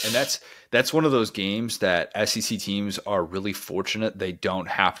question. And that's one of those games that SEC teams are really fortunate. They don't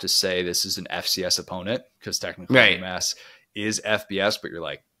have to say this is an FCS opponent, because technically UMass is FBS, but you're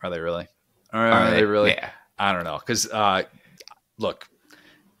like, are they really? Are they really? Yeah. I don't know. Because, look,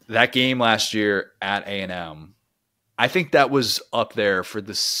 that game last year at A&M, I think that was up there for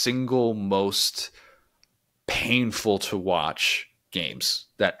the single most painful to watch games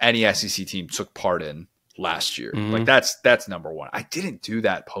that any SEC team took part in last year. Mm-hmm. Like that's number one. I didn't do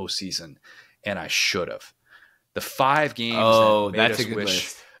that postseason, and I should have. The 5 games that made us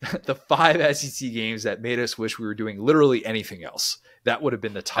wish the 5 SEC games that made us wish we were doing literally anything else. That would have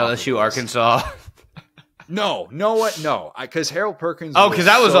been the top. LSU, Arkansas. No, because Harold Perkins. Oh, because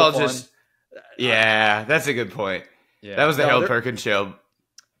that was all fun. just. Yeah, that's a good point. Yeah, that was the Harold Perkins show.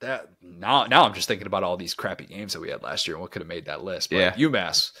 Now I'm just thinking about all these crappy games that we had last year and what could have made that list. But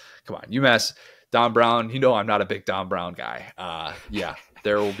UMass, come on, UMass, Don Brown. I'm not a big Don Brown guy.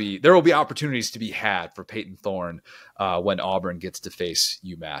 There will be opportunities to be had for Peyton Thorne when Auburn gets to face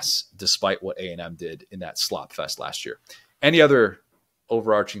UMass, despite what A&M did in that slop fest last year. Any other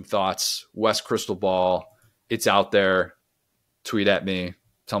overarching thoughts? West Crystal Ball, it's out there. Tweet at me.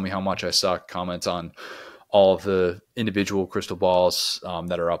 Tell me how much I suck. Comment on all of the individual crystal balls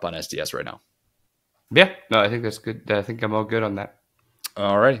that are up on SDS right now. Yeah, no, I think that's good. I think I'm all good on that.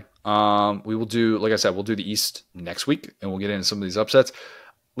 All right. We will do, like I said, we'll do the East next week, and we'll get into some of these upsets.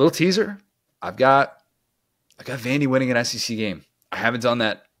 Little teaser. I've got Vandy winning an SEC game. I haven't done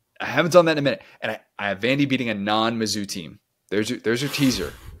that in a minute. And I have Vandy beating a non-Mizzou team. There's your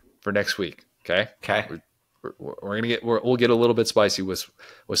teaser for next week. Okay. We'll get a little bit spicy with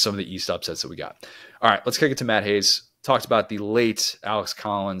some of the East upsets that we got. All right, let's kick it to Matt Hayes. Talked about the late Alex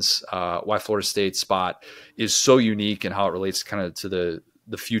Collins, why Florida State's spot is so unique and how it relates kind of to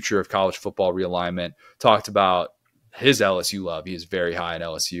the future of college football realignment. Talked about his LSU love. He is very high in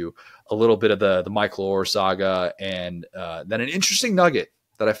LSU. A little bit of the Michael Oher saga, and then an interesting nugget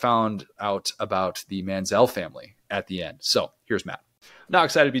that I found out about the Manziel family at the end. So here's Matt. Now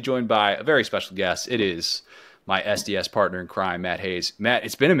excited to be joined by a very special guest. It is my SDS partner in crime, Matt Hayes. Matt,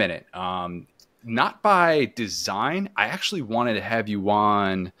 it's been a minute. Not by design. I actually wanted to have you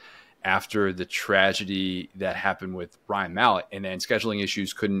on after the tragedy that happened with Ryan Mallett, and then scheduling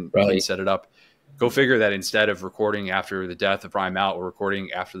issues couldn't set it up. Go figure that instead of recording after the death of Ryan Mallett, we're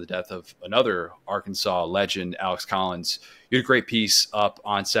recording after the death of another Arkansas legend, Alex Collins. You had a great piece up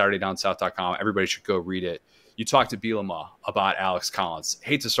on SaturdayDownSouth.com. Everybody should go read it. You talked to Bielema about Alex Collins.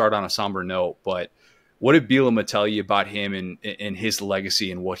 Hate to start on a somber note, but what did Bielema tell you about him and his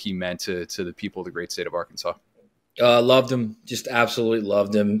legacy and what he meant to the people of the great state of Arkansas? Loved him. Just absolutely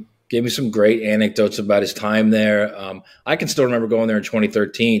loved him. Gave me some great anecdotes about his time there. I can still remember going there in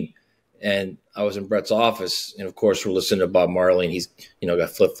 2013, and I was in Brett's office, and of course we're listening to Bob Marley, and he's got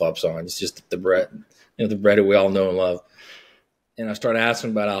flip flops on. It's just the Brett, the Brett that we all know and love. And I started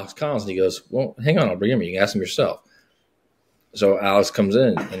asking about Alex Collins, and he goes, "Well, hang on, I'll bring him. You can ask him yourself." So Alex comes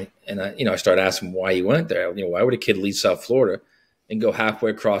in, and I started asking him why he went there. Why would a kid leave South Florida and go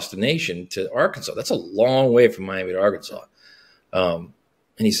halfway across the nation to Arkansas? That's a long way from Miami to Arkansas. And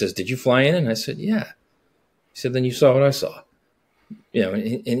he says, "Did you fly in?" And I said, "Yeah." He said, "Then you saw what I saw."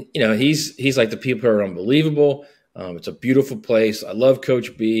 He's like, the people are unbelievable. It's a beautiful place. I love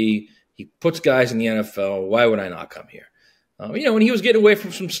Coach B. He puts guys in the NFL. Why would I not come here? And he was getting away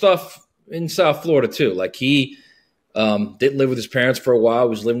from some stuff in South Florida too. Like he didn't live with his parents for a while. He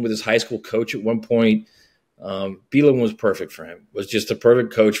was living with his high school coach at one point. Bielema was perfect for him. Was just a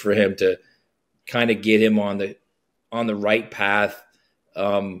perfect coach for him to kind of get him on the right path.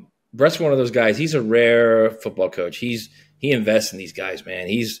 Brett's one of those guys. He's a rare football coach. He invests in these guys, man.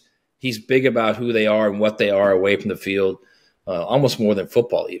 He's big about who they are and what they are away from the field, almost more than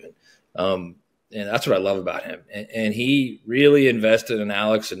football even. And that's what I love about him. And he really invested in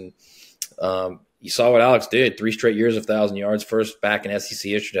Alex. And you saw what Alex did. 3 straight years of 1,000 yards. First back in SEC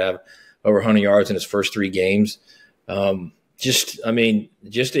history to have over 100 yards in his first 3 games. Just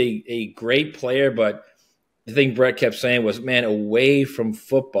a great player. But the thing Brett kept saying was, man, away from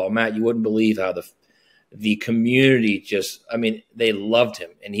football, Matt, you wouldn't believe how the community they loved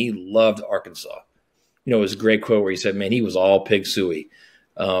him, and he loved Arkansas. It was a great quote where he said, man, he was all pig suey.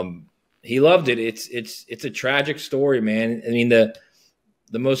 He loved it. It's a tragic story, man. I mean, the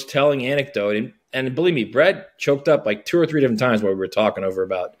most telling anecdote, and believe me, Brett choked up like 2 or 3 different times while we were talking over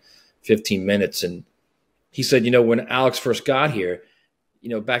about 15 minutes. And he said, when Alex first got here,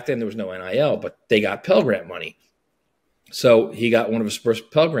 back then there was no NIL, but they got Pell Grant money. So he got one of his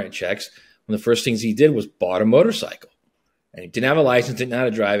first Pell Grant checks. One of the first things he did was bought a motorcycle. And he didn't have a license, didn't know how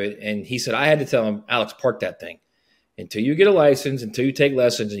to drive it. And he said, I had to tell him, Alex, park that thing. Until you get a license, until you take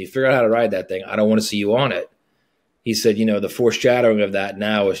lessons and you figure out how to ride that thing, I don't want to see you on it. He said, the foreshadowing of that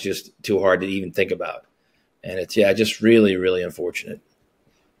now is just too hard to even think about. And it's, just really, really unfortunate.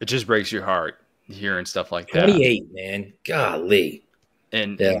 It just breaks your heart hearing stuff like that. 28, man. Golly.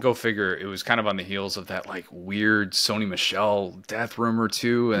 And go figure, it was kind of on the heels of that like weird Sony Michel death rumor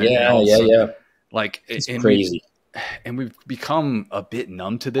too. And yeah. Like it's crazy. And we've become a bit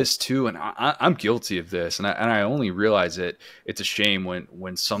numb to this too. And I'm guilty of this. And I only realize it's a shame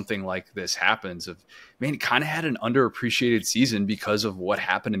when something like this happens. It kind of had an underappreciated season because of what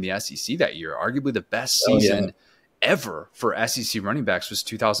happened in the SEC that year. Arguably the best season ever for SEC running backs was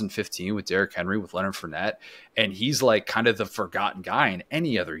 2015 with Derrick Henry, with Leonard Fournette. And he's like kind of the forgotten guy. In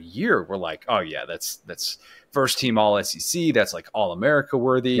any other year, we're like, oh yeah, that's first team all SEC. That's like all America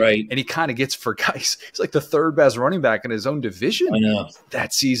worthy. Right. And he kind of gets forgot. He's like the 3rd best running back in his own division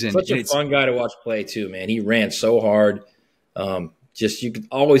that season. Such a fun guy to watch play too, man. He ran so hard. You could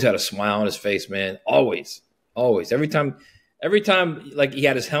always had a smile on his face, man. Always. Every time like he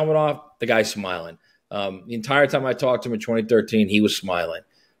had his helmet off, the guy's smiling. The entire time I talked to him in 2013, he was smiling.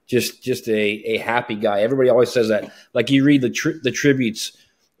 Just a happy guy. Everybody always says that. Like you read the tributes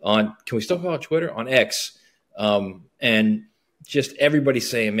on, can we still call it Twitter? On X. And just everybody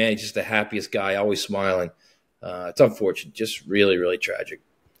saying, man, he's just the happiest guy, always smiling. It's unfortunate. Just really, really tragic.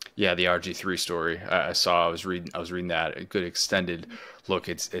 Yeah, the RG3 story I was reading that, a good extended look.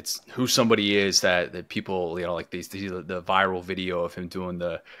 It's who somebody is that people, like the viral video of him doing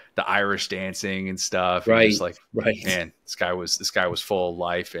the Irish dancing and stuff. Right. And just like, man, this guy was full of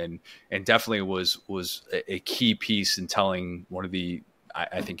life and definitely was a key piece in telling one of the,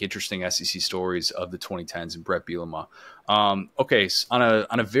 I think, interesting SEC stories of the 2010s and Brett Bielema. Okay, so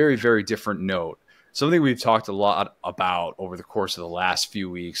on a very, very different note, something we've talked a lot about over the course of the last few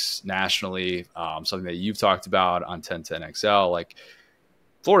weeks nationally, something that you've talked about on 1010XL, like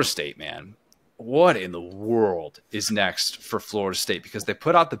Florida State, man. What in the world is next for Florida State? Because they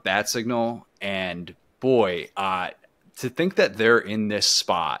put out the bat signal, and boy, to think that they're in this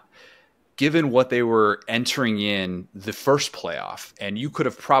spot, given what they were entering in the first playoff, and you could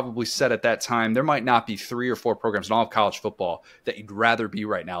have probably said at that time, there might not be 3 or 4 programs in all of college football that you'd rather be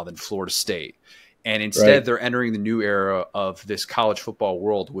right now than Florida State. And instead, they're entering the new era of this college football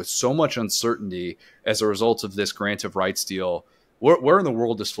world with so much uncertainty as a result of this grant of rights deal. Where in the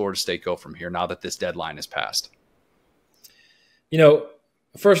world does Florida State go from here now that this deadline is passed?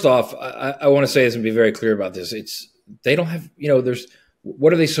 First off, I want to say this and be very clear about this. They don't have,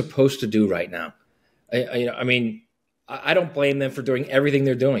 what are they supposed to do right now? I don't blame them for doing everything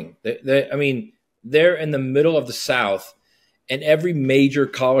they're doing. They're in the middle of the South, and every major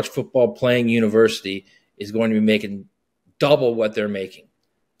college football playing university is going to be making double what they're making.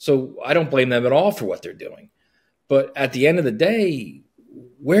 So I don't blame them at all for what they're doing. But at the end of the day,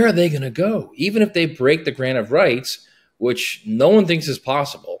 where are they going to go? Even if they break the grant of rights, which no one thinks is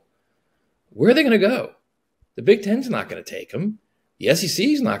possible, where are they going to go? The Big Ten's not going to take them. The SEC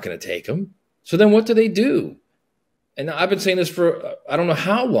is not going to take them. So then what do they do? And I've been saying this for I don't know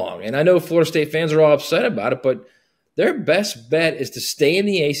how long, and I know Florida State fans are all upset about it, but their best bet is to stay in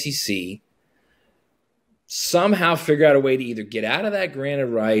the ACC, somehow figure out a way to either get out of that grant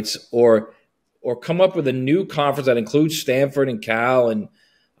of rights or come up with a new conference that includes Stanford and Cal and,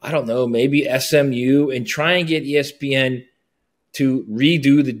 I don't know, maybe SMU, and try and get ESPN to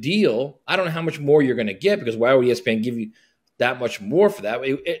redo the deal. I don't know how much more you're going to get, because why would ESPN give you that much more for that?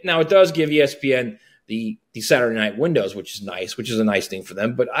 Now, it does give ESPN the Saturday night windows, which is nice, which is a nice thing for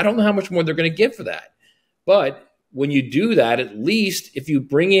them, but I don't know how much more they're going to get for that. But when you do that, at least if you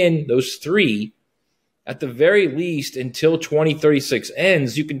bring in those 3, at the very least until 2036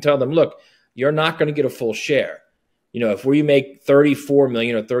 ends, you can tell them, look, you're not going to get a full share. if we make 34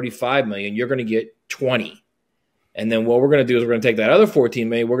 million or 35 million, you're going to get 20. And then what we're going to do is we're going to take that other 14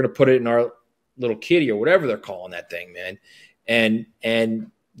 million, we're going to put it in our little kitty or whatever they're calling that thing, man.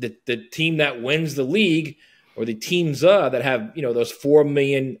 And the team that wins the league, or the teams that have, those 4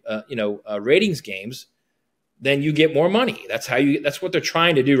 million, ratings games, then you get more money. That's what they're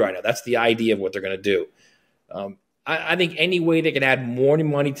trying to do right now. That's the idea of what they're going to do. I think any way they can add more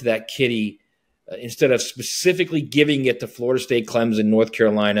money to that kitty, instead of specifically giving it to Florida State, Clemson, North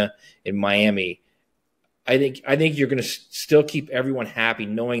Carolina, and Miami, I think you're going to still keep everyone happy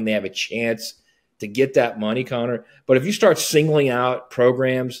knowing they have a chance to get that money, Connor. But if you start singling out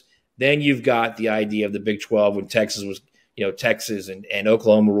programs, then you've got the idea of the Big 12 when Texas was, Texas and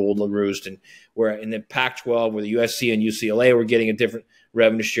Oklahoma ruled the roost, and where in the Pac-12 where the USC and UCLA were getting a different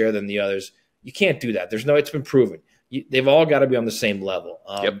revenue share than the others. You can't do that. It's been proven. They've all got to be on the same level.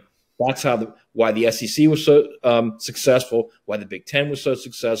 Yep. That's why the SEC was so successful, why the Big Ten was so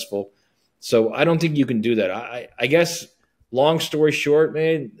successful. So I don't think you can do that. I guess, long story short,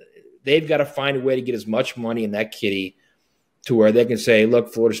 man, they've got to find a way to get as much money in that kitty to where they can say,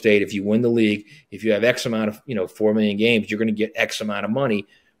 look, Florida State, if you win the league, if you have X amount of 4 million games, you're going to get X amount of money,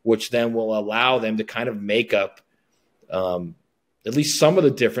 which then will allow them to kind of make up at least some of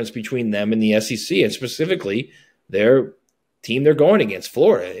the difference between them and the SEC, and specifically their team they're going against,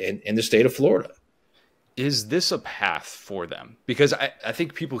 Florida, in the state of Florida. Is this a path for them? Because I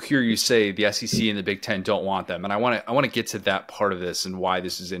think people hear you say the SEC and the Big Ten don't want them, and I want to get to that part of this and why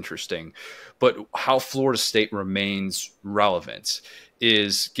this is interesting. But how Florida State remains relevant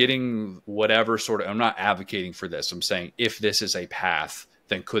is getting whatever sort of – I'm not advocating for this. I'm saying if this is a path,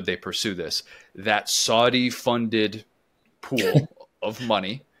 then could they pursue this? That Saudi-funded pool of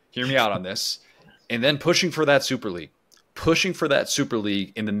money, hear me out on this, and then pushing for that Super League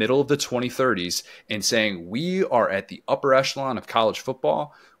in the middle of the 2030s and saying we are at the upper echelon of college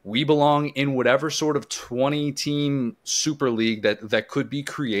football. We belong in whatever sort of 20-team Super League that could be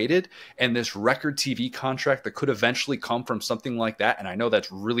created, and this record TV contract that could eventually come from something like that. And I know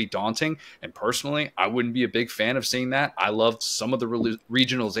that's really daunting, and personally, I wouldn't be a big fan of seeing that. I love some of the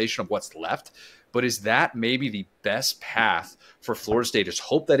regionalization of what's left. But is that maybe the best path for Florida State? Just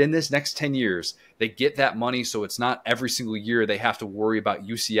hope that in this next 10 years, they get that money so it's not every single year they have to worry about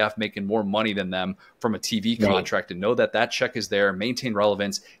UCF making more money than them from a TV contract, and know that that check is there, maintain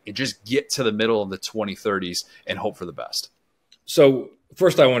relevance, and just get to the middle of the 2030s and hope for the best. So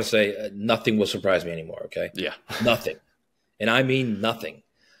first I want to say nothing will surprise me anymore, okay? Yeah. Nothing. And I mean nothing.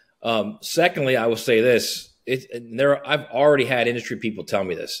 Secondly, I will say this. I've already had industry people tell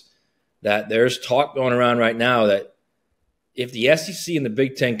me this, that there's talk going around right now that if the SEC and the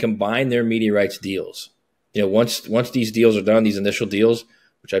Big Ten combine their media rights deals, once these deals are done, these initial deals,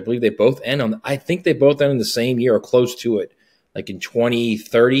 which I believe they both end on, I think they both end in the same year or close to it, like in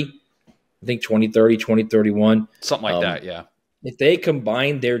 2030, I think 2030, 2031. Something like that, yeah. If they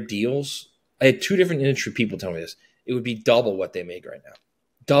combine their deals, I had two different industry people tell me this, it would be double what they make right now.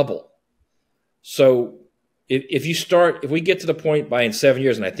 Double. So if we get to the point by in 7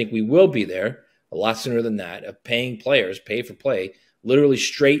 years, and I think we will be there a lot sooner than that, of paying players, pay for play, literally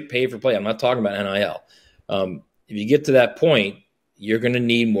straight pay for play. I'm not talking about NIL. If you get to that point, you're going to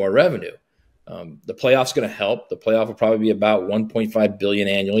need more revenue. The playoff's going to help. The playoff will probably be about $1.5 billion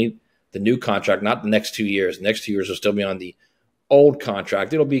annually. The new contract, not the next 2 years. The next 2 years will still be on the old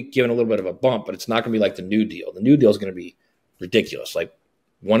contract. It'll be given a little bit of a bump, but it's not going to be like the new deal. The new deal is going to be ridiculous, like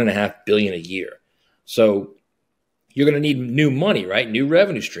 $1.5 billion a year. So you're going to need new money, right? New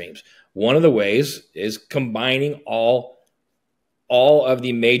revenue streams. One of the ways is combining all of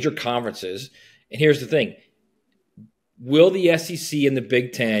the major conferences. And here's the thing. Will the SEC and the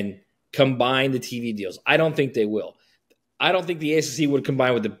Big Ten combine the TV deals? I don't think they will. I don't think the SEC would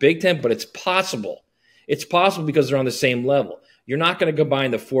combine with the Big Ten, but it's possible. It's possible because they're on the same level. You're not going to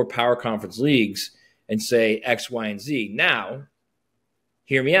combine the 4 power conference leagues and say X, Y, and Z. Now,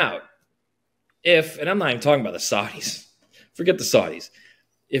 hear me out. And I'm not even talking about the Saudis. Forget the Saudis.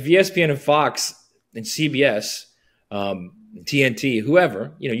 If ESPN and Fox and CBS, TNT,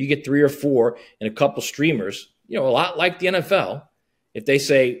 whoever, you get 3 or 4 and a couple streamers, a lot like the NFL, if they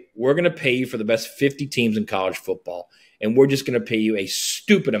say, we're going to pay you for the best 50 teams in college football, and we're just going to pay you a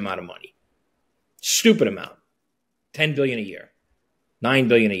stupid amount of money. Stupid amount. $10 billion a year. $9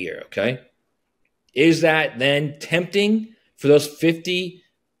 billion a year, okay? Is that then tempting for those 50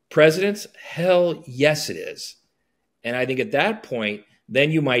 presidents? Hell yes, it is. And I think at that point,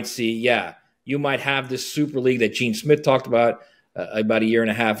 then you might see, you might have this Super League that Gene Smith talked about a year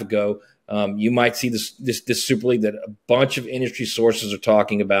and a half ago. You might see this Super League that a bunch of industry sources are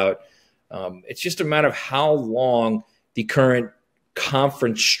talking about. It's just a matter of how long the current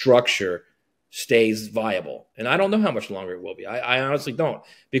conference structure stays viable. And I don't know how much longer it will be. I honestly don't.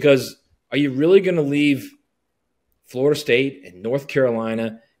 Because are you really going to leave Florida State and North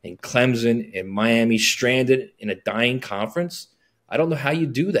Carolina and Clemson and Miami stranded in a dying conference? I don't know how you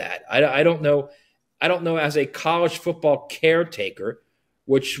do that. I don't know. I don't know as a college football caretaker,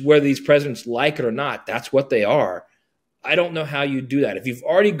 whether these presidents like it or not, that's what they are. I don't know how you do that. If you've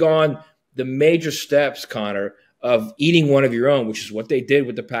already gone the major steps, Connor, of eating one of your own, which is what they did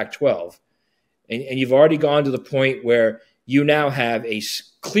with the Pac-12, and you've already gone to the point where you now have a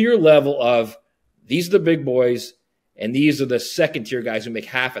clear level of these are the big boys and these are the second-tier guys who make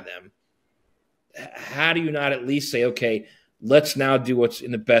half of them, how do you not at least say, okay, let's now do what's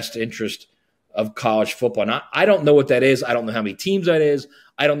in the best interest of college football? And I don't know what that is. I don't know how many teams that is.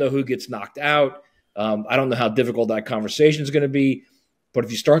 I don't know who gets knocked out. I don't know how difficult that conversation is going to be. But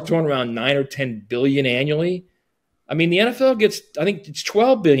if you start throwing around 9 or 10 billion annually, I mean, the NFL gets, I think it's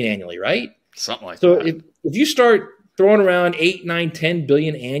 12 billion annually, right? Something like so that. So if you start throwing around 8, 9, 10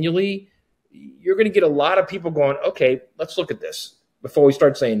 billion annually, you're going to get a lot of people going, okay, let's look at this before we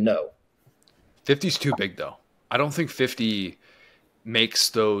start saying no. 50 is too big, though. I don't think 50 makes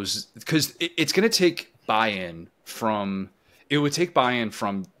those, because it's going to take buy-in from – it would take buy-in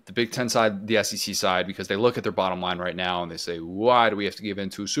from the Big Ten side, the SEC side, because they look at their bottom line right now and they say, why do we have to give in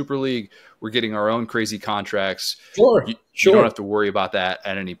to a Super League? We're getting our own crazy contracts. Sure. You don't have to worry about that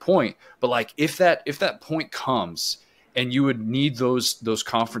at any point. But like if that point comes and you would need those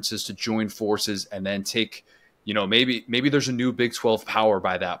conferences to join forces and then take, maybe there's a new Big 12 power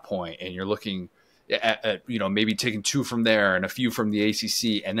by that point and you're looking at maybe taking 2 from there and a few from the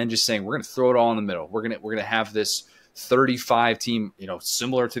ACC and then just saying we're going to throw it all in the middle. We're going to have this 35 team,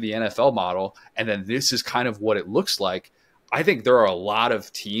 similar to the NFL model. And then this is kind of what it looks like. I think there are a lot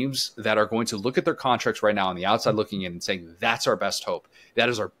of teams that are going to look at their contracts right now on the outside looking in and saying, that's our best hope. That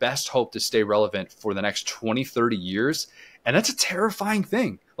is our best hope to stay relevant for the next 20, 30 years. And that's a terrifying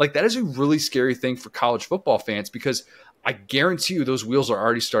thing. Like that is a really scary thing for college football fans because I guarantee you those wheels are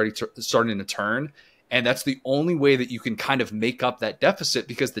already starting to turn. And that's the only way that you can kind of make up that deficit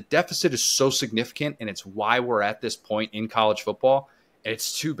because the deficit is so significant and it's why we're at this point in college football. And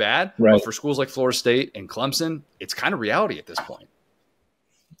it's too bad. Right. But for schools like Florida State and Clemson, it's kind of reality at this point.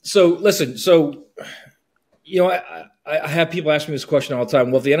 So listen, I have people ask me this question all the time.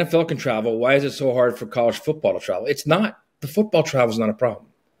 Well, if the NFL can travel, why is it so hard for college football to travel? It's not. The football travel is not a problem.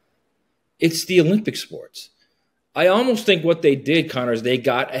 It's the Olympic sports. I almost think what they did, Connor, is they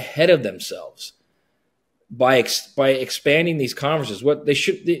got ahead of themselves. By expanding these conferences,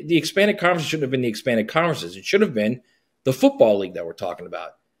 the expanded conferences shouldn't have been the expanded conferences. It should have been the football league that we're talking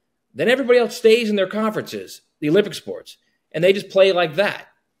about. Then everybody else stays in their conferences, the Olympic sports, and they just play like that.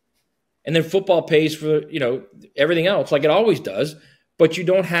 And then football pays for everything else like it always does, but you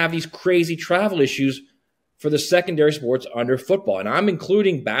don't have these crazy travel issues for the secondary sports under football. And I'm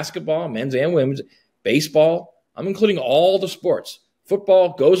including basketball, men's and women's, baseball. I'm including all the sports.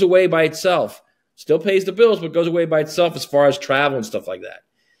 Football goes away by itself. Still pays the bills, but goes away by itself as far as travel and stuff like that.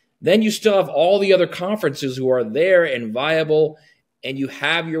 Then you still have all the other conferences who are there and viable, and you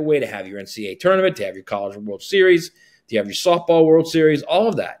have your way to have your NCAA tournament, to have your College World Series, to have your Softball World Series, all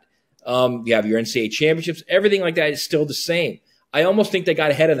of that. You have your NCAA championships. Everything like that is still the same. I almost think they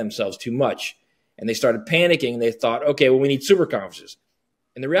got ahead of themselves too much, and they started panicking, and they thought, okay, well, we need super conferences.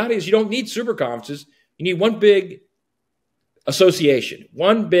 And the reality is you don't need super conferences. You need one big association,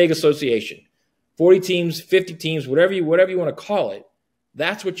 40 teams, 50 teams, whatever you want to call it.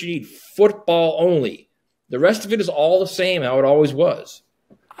 That's what you need. Football only. The rest of it is all the same how it always was.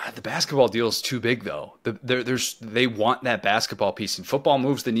 The basketball deal is too big, though. They want that basketball piece, and football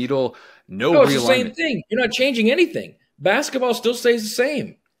moves the needle. No, it's the same thing. You're not changing anything. Basketball still stays the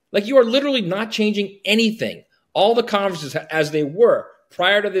same. Like you are literally not changing anything. All the conferences as they were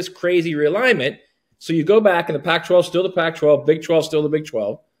prior to this crazy realignment. So you go back, and the Pac-12 still the Pac-12, Big 12 still the Big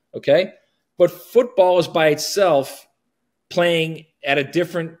 12. Okay. But football is by itself playing at a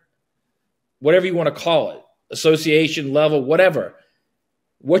different, whatever you want to call it, association level, whatever.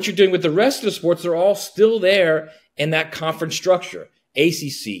 What you're doing with the rest of the sports, they're all still there in that conference structure.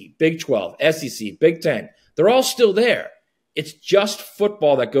 ACC, Big 12, SEC, Big 10. They're all still there. It's just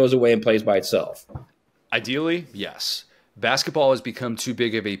football that goes away and plays by itself. Ideally, yes. Basketball has become too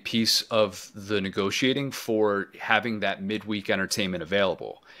big of a piece of the negotiating for having that midweek entertainment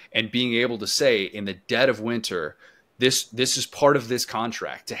available. And being able to say in the dead of winter, this is part of this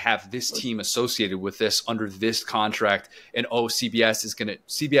contract to have this team associated with this under this contract. And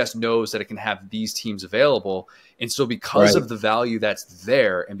CBS knows that it can have these teams available. And so because of the value that's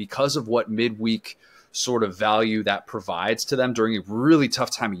there and because of what midweek sort of value that provides to them during a really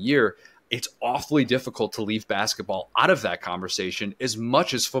tough time of year, it's awfully difficult to leave basketball out of that conversation as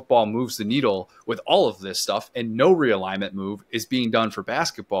much as football moves the needle with all of this stuff, and no realignment move is being done for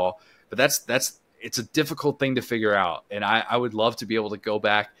basketball. But it's a difficult thing to figure out. And I would love to be able to go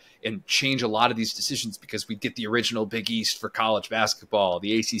back and change a lot of these decisions because we'd get the original Big East for college basketball.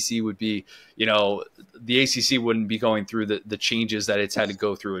 The ACC would be, the ACC wouldn't be going through the changes that it's had to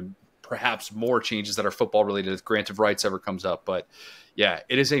go through, and perhaps more changes that are football related if grant of rights ever comes up. But yeah,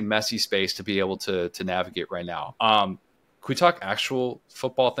 it is a messy space to be able to navigate right now. Can we talk actual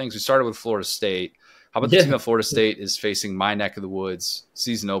football things? We started with Florida State. How about the team that Florida State is facing my neck of the woods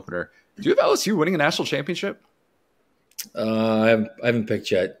season opener? Do you have LSU winning a national championship? I haven't picked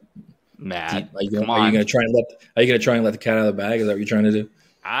yet. Matt, are you going to try and let the cat out of the bag? Is that what you're trying to do?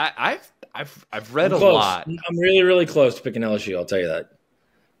 I've read a close. lot. I'm really, really close to picking LSU. I'll tell you that.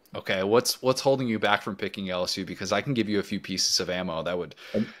 Okay, what's holding you back from picking LSU? Because I can give you a few pieces of ammo that would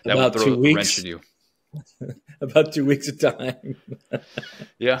throw a wrench in you. About 2 weeks of time.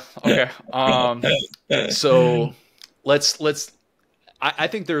 Yeah. Okay. So let's. I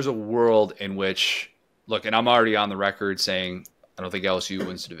think there's a world in which, look, and I'm already on the record saying I don't think LSU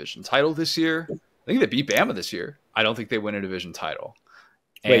wins the division title this year. I think they beat Bama this year. I don't think they win a division title.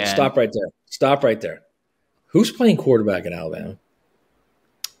 Wait, stop right there. Stop right there. Who's playing quarterback in Alabama?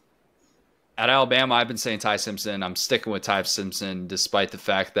 At Alabama, I've been saying Ty Simpson. I'm sticking with Ty Simpson despite the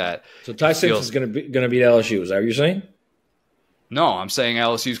fact that Ty Simpson's going to beat LSU. Is that what you're saying? No, I'm saying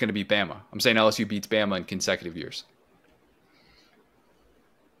LSU is going to beat Bama. I'm saying LSU beats Bama in consecutive years.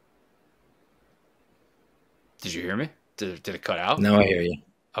 Did you hear me? Did it cut out? Now I hear you.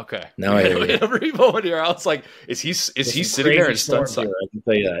 Okay. Now I hear you. Every moment here, I was like, is he sitting there and stunned? I can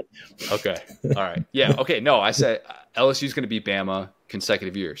tell you that. Okay. All right. Yeah. Okay. No, I said LSU is going to beat Bama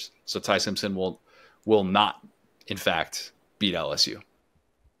consecutive years. So Ty Simpson will not, in fact, beat LSU.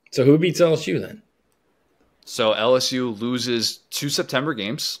 So who beats LSU then? So LSU loses 2 September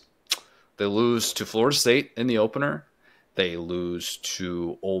games. They lose to Florida State in the opener. They lose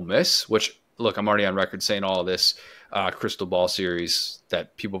to Ole Miss, which, look, I'm already on record saying all of this crystal ball series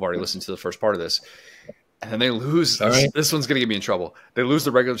that people have already listened to the first part of this. And then they lose. This one's going to get me in trouble. They lose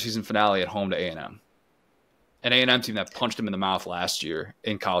the regular season finale at home to A&M. An A&M team that punched them in the mouth last year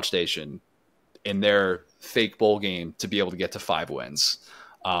in College Station in their fake bowl game to be able to get to 5 wins.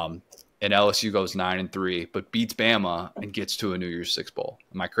 And LSU goes 9-3, but beats Bama and gets to a New Year's Six bowl.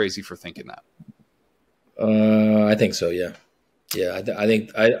 Am I crazy for thinking that? I think so. Yeah. Yeah. I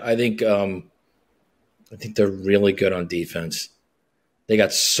think they're really good on defense. They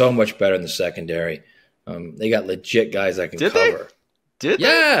got so much better in the secondary. They got legit guys that can cover. Did they?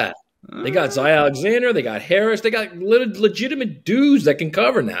 Yeah. They got Zy Alexander. They got Harris. They got legitimate dudes that can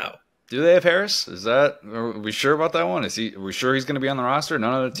cover now. Do they have Harris? Are we sure about that one? Are we sure he's going to be on the roster?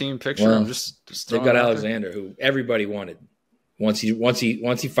 None of the team picture. Well, I'm just they've got Alexander, who everybody wanted. Once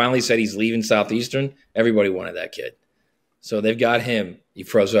he finally said he's leaving Southeastern, everybody wanted that kid. So they've got him. He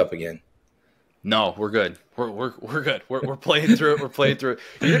froze up again. No, we're good. We're good. We're playing through it. We're playing through it.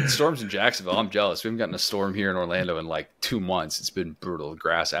 You're getting storms in Jacksonville. I'm jealous. We haven't gotten a storm here in Orlando in like 2 months. It's been brutal. The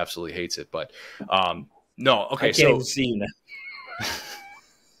grass absolutely hates it. But no, okay. I can't even see you now.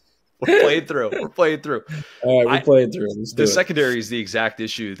 We're playing through. All right, we're playing through. The secondary is the exact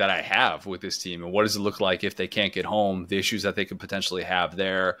issue that I have with this team. And what does it look like if they can't get home? The issues that they could potentially have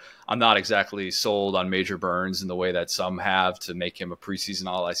there. I'm not exactly sold on Major Burns in the way that some have to make him a preseason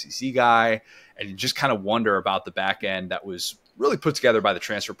All-SEC guy. And you just kind of wonder about the back end that was really put together by the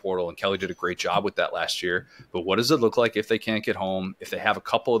transfer portal. And Kelly did a great job with that last year. But what does it look like if they can't get home? If they have a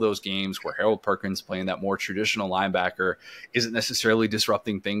couple of those games where Harold Perkins playing that more traditional linebacker isn't necessarily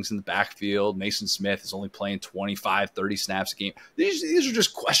disrupting things in the backfield. Mason Smith is only playing 25, 30 snaps a game. These are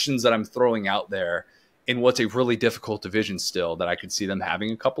just questions that I'm throwing out there in what's a really difficult division still that I could see them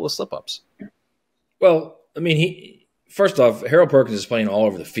having a couple of slip-ups. Well, I mean, first off, Harold Perkins is playing all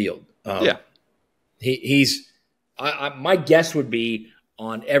over the field. Yeah. My guess would be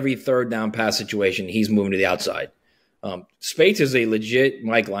on every third down pass situation, he's moving to the outside. Spates is a legit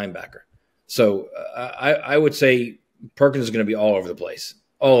Mike linebacker. So I would say Perkins is going to be all over the place.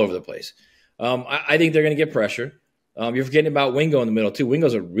 I think they're going to get pressure. You're forgetting about Wingo in the middle too.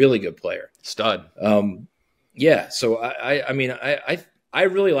 Wingo's a really good player. Stud. Yeah. So I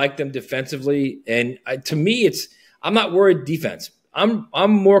really like them defensively. And to me, I'm not worried defense. I'm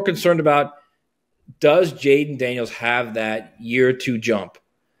more concerned about does Jaden Daniels have that year or two jump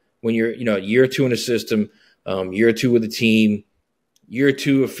when you're, year or two in the system, year or two with the team, year or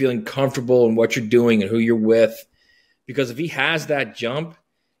two of feeling comfortable in what you're doing and who you're with? Because if he has that jump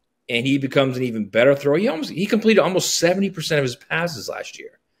and he becomes an even better thrower, he completed almost 70% of his passes last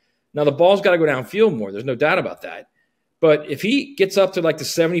year. Now, the ball's got to go downfield more. There's no doubt about that. But if he gets up to like the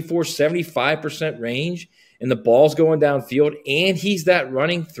 74, 75% range and the ball's going downfield and he's that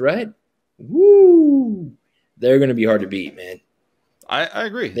running threat, woo, they're going to be hard to beat, man. I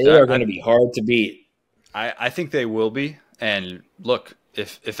agree. They are going to be hard to beat. I think they will be. And look,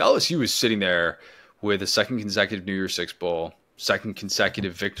 if LSU is sitting there with a second consecutive New Year's Six Bowl, second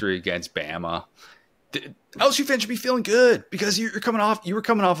consecutive victory against Bama, LSU fans should be feeling good because you were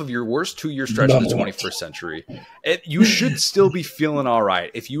coming off of your worst 2-year stretch of the 21st century. You should still be feeling all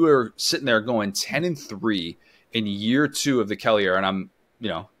right. If you were sitting there going 10-3 in year 2 of the Kelly era, and I'm,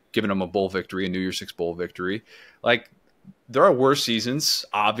 giving them a bowl victory, a New Year's Six Bowl victory, like there are worse seasons,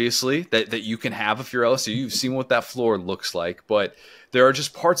 obviously, that you can have if you're LSU. You've seen what that floor looks like, but there are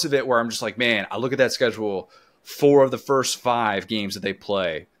just parts of it where I'm just like, man, I look at that schedule, 4 of the first 5 games that they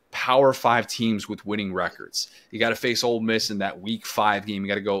play, Power 5 teams with winning records. You got to face Ole Miss in that Week 5 game. You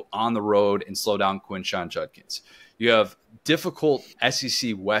got to go on the road and slow down Quinshon Judkins. You have difficult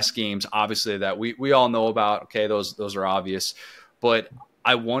SEC West games, obviously, that we all know about. Okay, those are obvious. But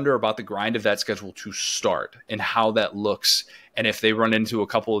I wonder about the grind of that schedule to start and how that looks. And if they run into a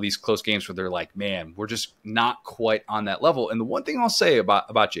couple of these close games where they're like, man, we're just not quite on that level. And the one thing I'll say about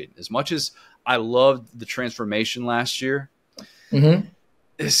Jaden, as much as I loved the transformation last year,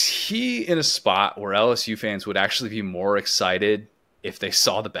 is he in a spot where LSU fans would actually be more excited if they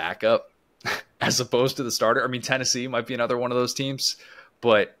saw the backup as opposed to the starter? I mean, Tennessee might be another one of those teams,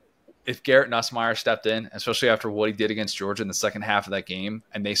 but if Garrett Nussmeier stepped in, especially after what he did against Georgia in the second half of that game,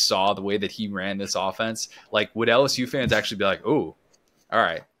 and they saw the way that he ran this offense, like, would LSU fans actually be like, "Ooh, all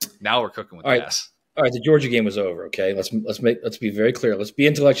right, now we're cooking with gas"? All right, the Georgia game was over. Okay, let's be very clear. Let's be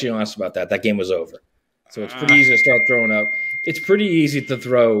intellectually honest about that. That game was over. So it's pretty easy to start throwing up. It's pretty easy to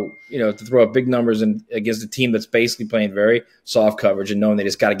throw up big numbers against a team that's basically playing very soft coverage and knowing they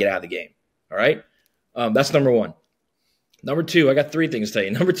just got to get out of the game. All right, that's number one. Number two, I got 3 things to tell you.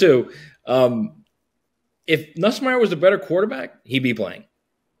 Number 2, if Nussmeier was the better quarterback, he'd be playing.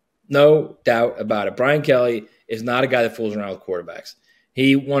 No doubt about it. Brian Kelly is not a guy that fools around with quarterbacks.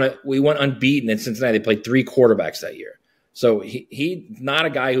 We went unbeaten in Cincinnati. They played 3 quarterbacks that year. So he's not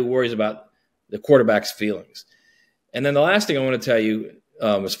a guy who worries about the quarterback's feelings. And then the last thing I want to tell you,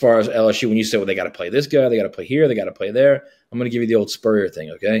 as far as LSU, when you say, well, they got to play this guy, they got to play here, they got to play there, I'm going to give you the old Spurrier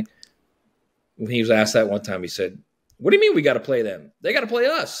thing, okay? When he was asked that one time, he said, what do you mean we got to play them? They got to play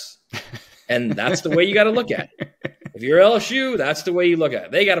us. And that's the way you got to look at it. If you're LSU, that's the way you look at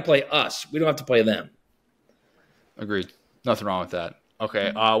it. They got to play us. We don't have to play them. Agreed. Nothing wrong with that.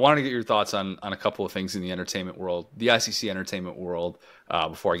 Okay. I wanted to get your thoughts on a couple of things in the entertainment world, the SEC entertainment world,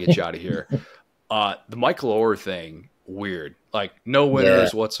 before I get you out of here. The Michael Oher thing, weird. Like, no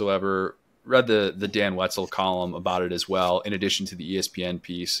winners whatsoever. Read the Dan Wetzel column about it as well, in addition to the ESPN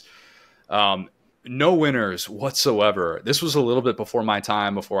piece. No winners whatsoever. This was a little bit before my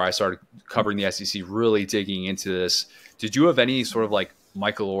time, before I started covering the SEC, really digging into this. Did you have any sort of like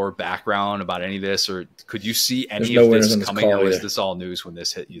Michael Oher background about any of this, or could you see any of this coming out? Is this all news when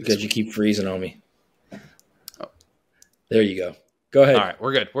this hit you? Because you keep freezing on me. Oh. There you go. Go ahead. All right,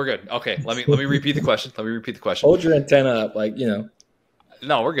 we're good. Okay, let me repeat the question. Hold your antenna up,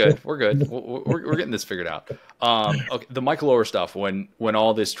 No, we're good. We're getting this figured out. Okay, the Michael Oher stuff. When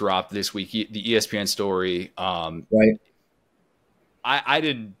all this dropped this week, the ESPN story. Right. I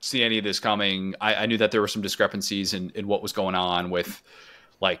didn't see any of this coming. I knew that there were some discrepancies in what was going on with,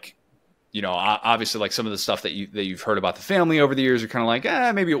 like, obviously, like some of the stuff that you've heard about the family over the years are kind of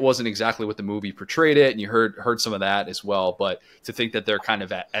like, maybe it wasn't exactly what the movie portrayed it, and you heard some of that as well. But to think that they're kind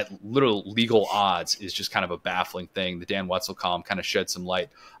of at little legal odds is just kind of a baffling thing. The Dan Wetzel column kind of shed some light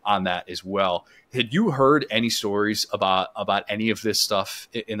on that as well. Had you heard any stories about any of this stuff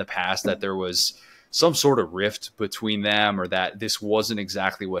in the past, that there was some sort of rift between them, or that this wasn't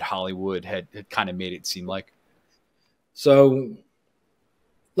exactly what Hollywood had kind of made it seem like? So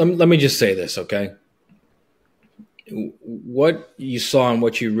let me just say this, okay? What you saw and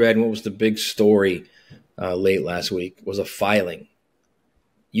what you read and what was the big story late last week was a filing.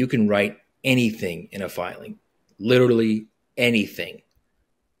 You can write anything in a filing, literally anything.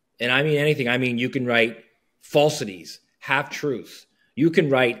 And I mean anything. I mean, you can write falsities, half-truths. You can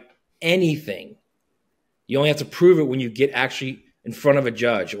write anything. You only have to prove it when you get actually in front of a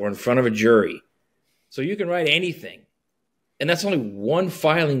judge or in front of a jury. So you can write anything. And that's only one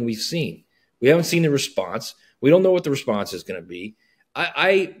filing we've seen. We haven't seen the response. We don't know what the response is going to be.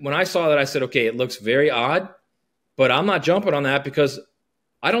 When I saw that, I said, okay, it looks very odd, but I'm not jumping on that because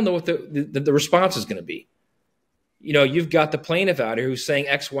I don't know what the response is going to be. You've got the plaintiff out here who's saying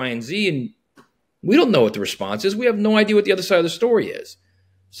X, Y, and Z, and we don't know what the response is. We have no idea what the other side of the story is.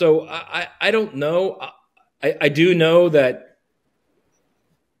 So I don't know. I do know that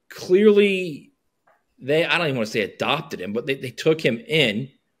clearly I don't even want to say adopted him, but they took him in,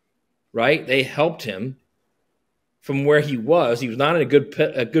 right? They helped him from where he was. He was not in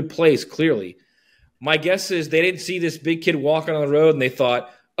a good place, clearly. My guess is they didn't see this big kid walking on the road and they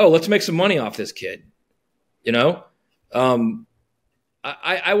thought, oh, let's make some money off this kid. I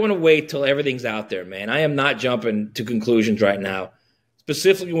want to wait till everything's out there, man. I am not jumping to conclusions right now,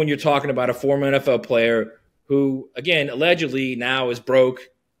 specifically when you're talking about a former NFL player who, again, allegedly now is broke.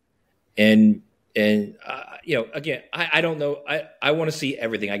 And again, I don't know. I want to see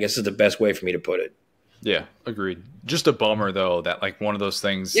everything, I guess is the best way for me to put it. Yeah, agreed. Just a bummer, though, that like one of those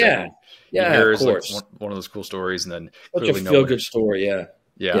things. Yeah, of course. Like one of those cool stories, and then such a feel-good story, yeah.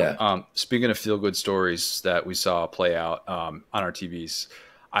 Yeah. Speaking of feel-good stories that we saw play out on our TVs,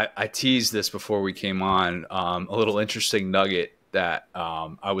 I teased this before we came on, a little interesting nugget that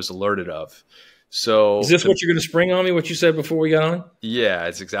I was alerted of. So is this what you're going to spring on me, what you said before we got on? Yeah,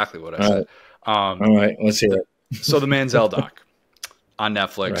 it's exactly what I said. All right, let's hear it. So the Manziel doc on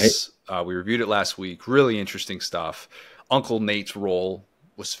Netflix, right. We reviewed it last week. Really interesting stuff. Uncle Nate's role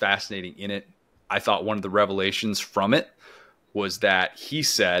was fascinating in it. I thought one of the revelations from it was that he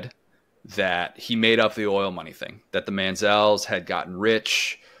said that he made up the oil money thing, that the Manziels had gotten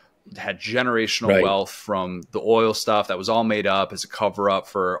rich, had generational wealth from the oil stuff that was all made up as a cover-up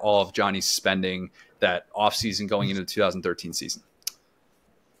for all of Johnny's spending that offseason going into the 2013 season.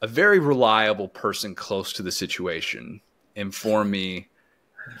 A very reliable person close to the situation informed me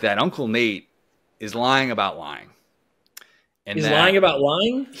that Uncle Nate is lying about lying. And he's lying about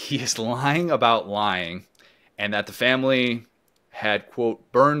lying? He is lying about lying, and that the family had,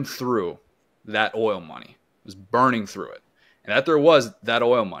 quote, burned through that oil money. It was burning through it. And that there was that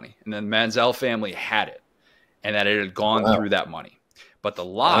oil money. And then the Manziel family had it. And that it had gone through that money. But the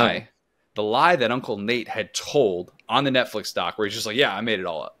lie that Uncle Nate had told on the Netflix doc, where he's just like, yeah, I made it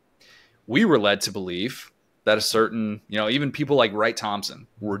all up. We were led to believe that a certain, even people like Wright Thompson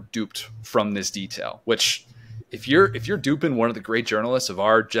were duped from this detail, which if you're duping one of the great journalists of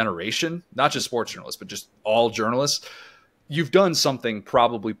our generation, not just sports journalists, but just all journalists, you've done something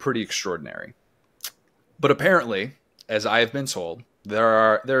probably pretty extraordinary. But apparently, as I have been told,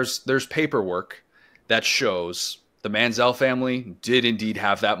 there's paperwork that shows the Manziel family did indeed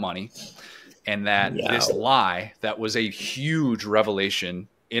have that money, and that this lie that was a huge revelation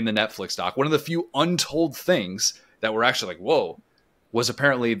in the Netflix doc, one of the few untold things that were actually like, whoa, was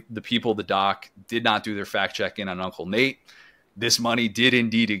apparently the people the doc did not do their fact checking on Uncle Nate. This money did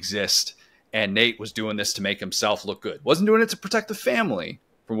indeed exist, and Nate was doing this to make himself look good. Wasn't doing it to protect the family,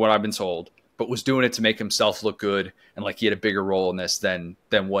 from what I've been told, but was doing it to make himself look good and like he had a bigger role in this than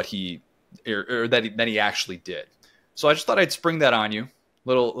what he than he actually did. So I just thought I'd spring that on you.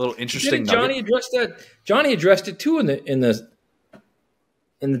 Little interesting. Johnny addressed that. Johnny addressed it too in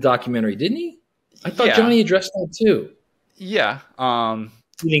the documentary, didn't he? I thought Johnny addressed that too. Yeah. You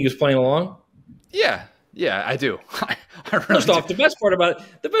think he was playing along? Yeah, I do. I really First off, the best part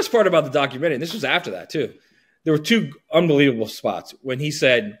about the documentary, and this was after that too, there were two unbelievable spots when he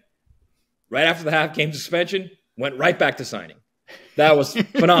said, right after the half game suspension, went right back to signing. That was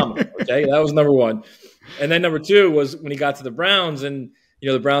phenomenal. Okay, that was number one. And then number two was when he got to the Browns, and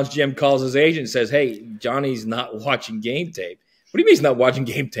the Browns GM calls his agent and says, "Hey, Johnny's not watching game tape." What do you mean he's not watching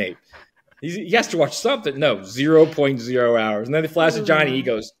game tape? He has to watch something. No, 0.0 hours. And then they flash at Johnny. He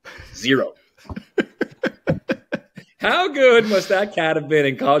goes, 0. How good must that cat have been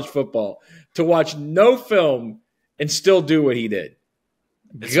in college football to watch no film and still do what he did?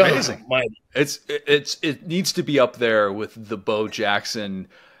 It's amazing. It needs to be up there with the Bo Jackson.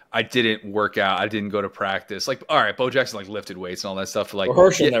 I didn't work out. I didn't go to practice. Like, all right, Bo Jackson like lifted weights and all that stuff. Like,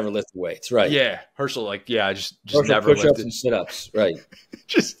 Herschel never lifted weights, right? Yeah, Herschel, just Herschel never push-ups lifted and sit-ups, right?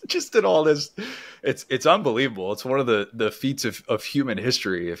 just did all this. It's unbelievable. It's one of the feats of human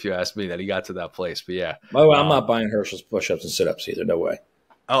history, if you ask me, that he got to that place. But yeah, by the way, I'm not buying Herschel's push-ups and sit-ups either. No way.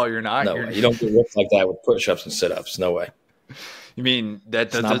 Oh, you're not? No way. You don't get ripped like that with push-ups and sit-ups. No way. You mean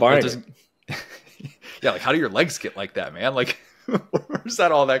that doesn't? Yeah, like how do your legs get like that, man? Like. Where's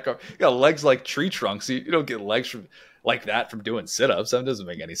that all that go? You got legs like tree trunks. You don't get legs like that from doing sit-ups. That doesn't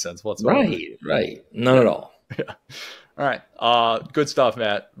make any sense whatsoever. Right. None at all. Yeah. All right. Good stuff,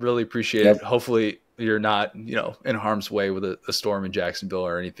 Matt. Really appreciate it. Hopefully, you're not, in harm's way with a storm in Jacksonville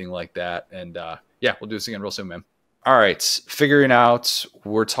or anything like that. And yeah, we'll do this again real soon, man. All right. Figuring out,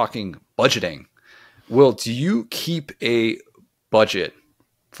 we're talking budgeting. Will, do you keep a budget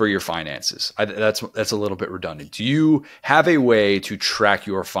for your finances? That's a little bit redundant. Do you have a way to track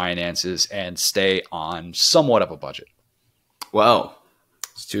your finances and stay on somewhat of a budget? Well,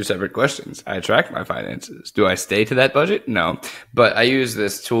 it's two separate questions. I track my finances. Do I stay to that budget? No. But I use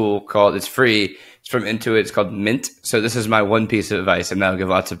this tool it's free. It's from Intuit. It's called Mint. So this is my one piece of advice, and I'll give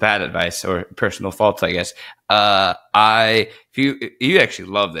lots of bad advice or personal faults, I guess. If you actually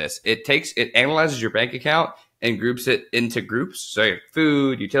love this, it analyzes your bank account and groups it into groups. So you have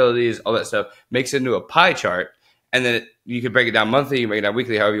food, utilities, all that stuff, makes it into a pie chart. And then you can break it down monthly, you can break it down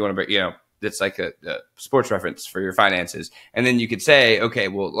weekly, however you want to break, it's like a sports reference for your finances. And then you could say, okay,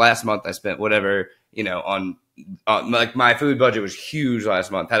 well, last month I spent whatever, on like my food budget was huge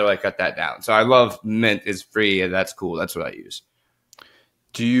last month. How do I cut that down? So I love Mint is free, and that's cool. That's what I use.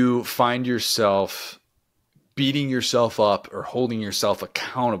 Do you find yourself beating yourself up or holding yourself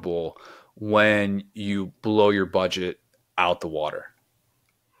accountable when you blow your budget out the water?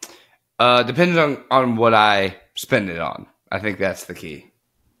 Depends on what I spend it on. I think that's the key.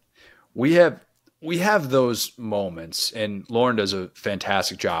 We have those moments, and Lauren does a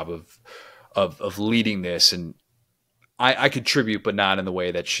fantastic job of leading this, and I contribute, but not in the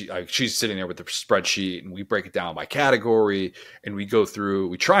way that she's sitting there with the spreadsheet, and we break it down by category, and we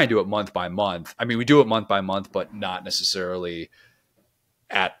try and do it month by month. I mean, we do it month by month, but not necessarily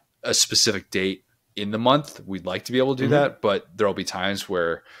at a specific date in the month. We'd like to be able to do that, but there'll be times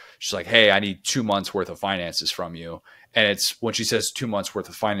where she's like, hey, I need 2 months worth of finances from you. And it's when she says 2 months worth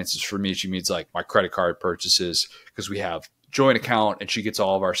of finances for me, she means like my credit card purchases, because we have joint account and she gets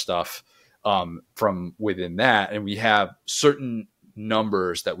all of our stuff from within that. And we have certain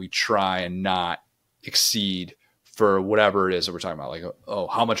numbers that we try and not exceed for whatever it is that we're talking about. Like, oh,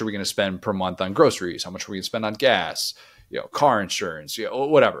 how much are we going to spend per month on groceries? How much are we going to spend on gas, car insurance,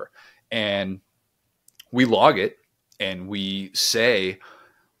 whatever. And we log it and we say,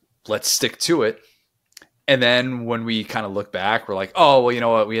 let's stick to it. And then when we kind of look back, we're like, oh, well, you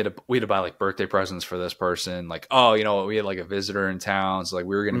know what? We had to buy like birthday presents for this person. Like, oh, you know what? We had like a visitor in town. So like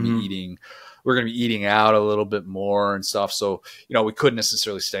we were going to be eating out a little bit more and stuff. So, we couldn't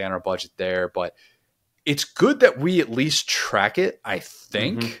necessarily stay on our budget there, but it's good that we at least track it, I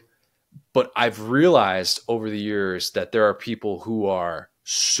think. But I've realized over the years that there are people who are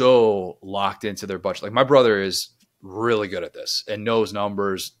so locked into their budget. Like my brother is really good at this and knows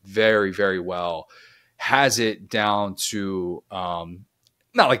numbers very, very well. Has it down to not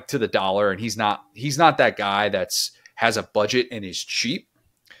like to the dollar, and he's not that guy has a budget and is cheap.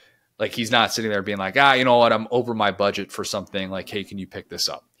 Like he's not sitting there being like, you know what, I'm over my budget for something. Like, hey, can you pick this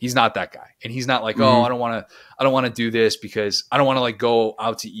up? He's not that guy, and he's not like, oh, I don't want to do this because I don't want to like go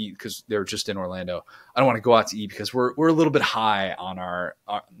out to eat because they're just in Orlando. I don't want to go out to eat because we're a little bit high on our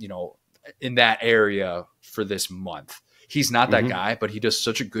in that area for this month. He's not that guy, but he does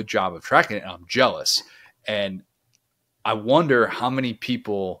such a good job of tracking it, and I'm jealous. And I wonder how many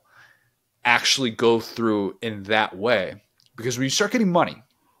people actually go through in that way, because when you start getting money,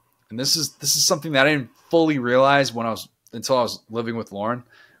 and this is something that I didn't fully realize until I was living with Lauren.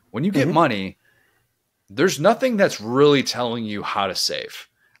 When you get money, there's nothing that's really telling you how to save.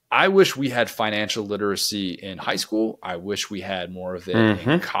 I wish we had financial literacy in high school. I wish we had more of it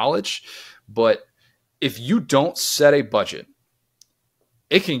in college. But if you don't set a budget,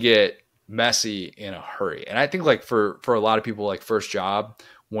 it can get messy in a hurry. And I think like for a lot of people, like first job,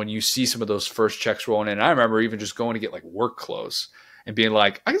 when you see some of those first checks rolling in, I remember even just going to get like work clothes and being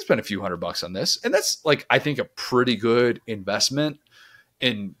like, I can spend a few $100 on this. And that's like, I think a pretty good investment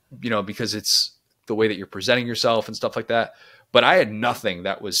in, because it's the way that you're presenting yourself and stuff like that. But I had nothing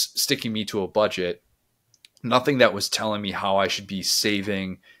that was sticking me to a budget, nothing that was telling me how I should be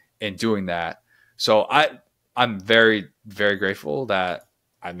saving and doing that. So I'm very, very grateful that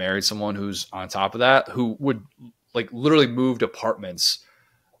I married someone who's on top of that, who would like literally moved apartments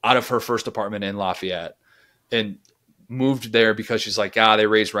out of her first apartment in Lafayette and moved there because she's like, they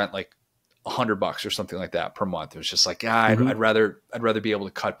raise rent like $100 or something like that per month. It was just like, I'd rather be able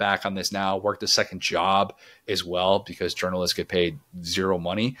to cut back on this now, work the second job as well, because journalists get paid zero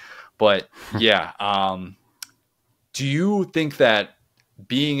money. But yeah. Do you think that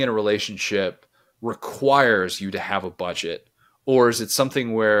being in a relationship requires you to have a budget? Or is it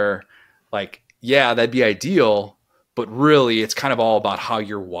something where like, that'd be ideal, but really it's kind of all about how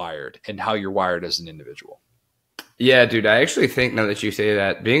you're wired and how you're wired as an individual? Yeah, dude, I actually think now that you say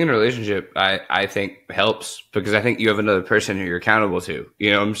that, being in a relationship, I think helps because I think you have another person who you're accountable to. You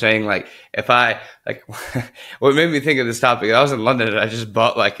know what I'm saying? Like, if I, like, what made me think of this topic, I was in London and I just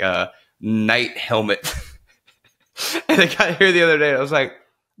bought like a night helmet. And I got here the other day and I was like,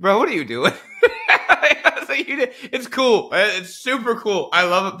 bro, what are you doing? I was like, it's cool. It's super cool. I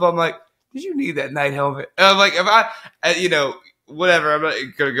love it. But I'm like, did you need that night helmet? And I'm like, if whatever, I'm not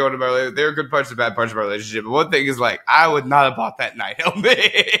going to go into my relationship. There are good parts and bad parts of my relationship. But one thing is, like, I would not have bought that night helmet.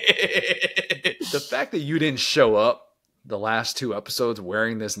 The fact that you didn't show up the last 2 episodes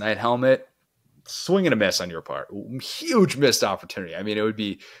wearing this night helmet, swing and a miss on your part. Huge missed opportunity. I mean, it would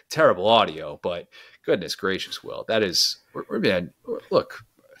be terrible audio, but goodness gracious, Will. That is, we're going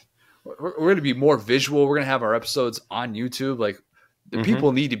to be more visual. We're going to have our episodes on YouTube. Like, the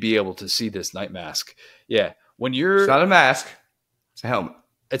people need to be able to see this night mask. Yeah. When you're... It's not a mask. It's a helmet.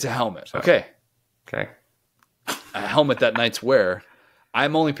 It's a helmet. Okay. A helmet that knights wear.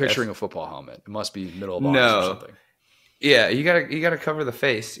 I'm only picturing a football helmet. It must be middle of August or something. Yeah, you gotta cover the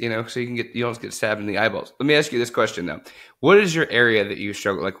face, so you don't get stabbed in the eyeballs. Let me ask you this question though: what is your area that you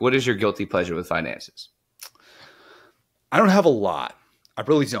struggle? Like, what is your guilty pleasure with finances? I don't have a lot. I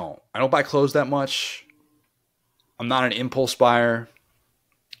really don't. I don't buy clothes that much. I'm not an impulse buyer.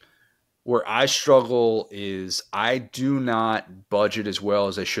 Where I struggle is I do not budget as well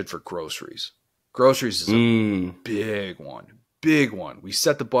as I should for groceries. Groceries is a big one. Big one. We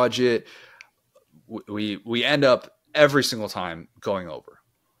set the budget. We end up every single time going over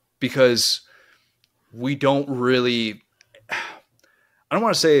because we don't really, I don't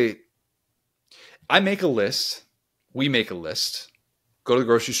want to say, I make a list. We make a list. Go to the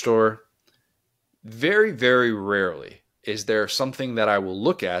grocery store. Very, very rarely is there something that I will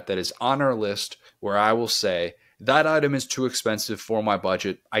look at that is on our list where I will say, that item is too expensive for my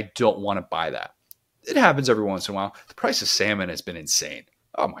budget. I don't want to buy that. It happens every once in a while. The price of salmon has been insane.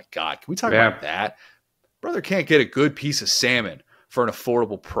 Oh my God. Can we talk about that? Brother can't get a good piece of salmon for an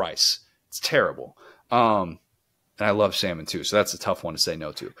affordable price. It's terrible. And I love salmon too. So that's a tough one to say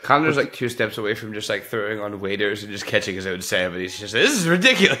no to. Connor's like 2 steps away from just like throwing on waiters and just catching his own salmon. He's just, this is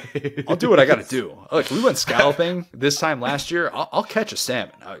ridiculous. I'll do what I got to do. Look, we went scalloping this time last year. I'll catch a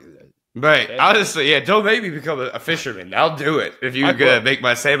salmon. Right. Okay. Honestly, yeah. Don't make me become a fisherman. I'll do it if you're gonna make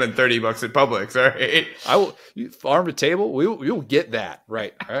my salmon $30 at Publix. All right. I will farm to table. We will get that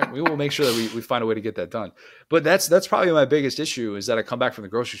right. All right. We will make sure that we find a way to get that done. But that's probably my biggest issue is that I come back from the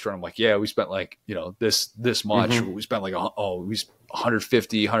grocery store and I'm like, yeah, we spent like this much. We spent like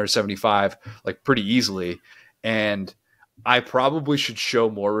 150, 175, like pretty easily, and I probably should show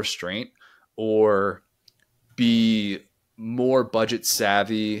more restraint or be more budget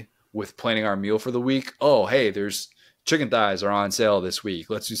savvy with planning our meal for the week. Oh, hey, there's chicken thighs are on sale this week.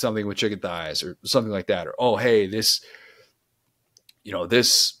 Let's do something with chicken thighs or something like that. Or, oh, hey, this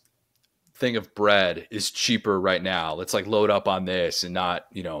thing of bread is cheaper right now. Let's like load up on this and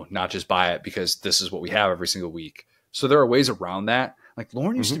not just buy it because this is what we have every single week. So there are ways around that. Like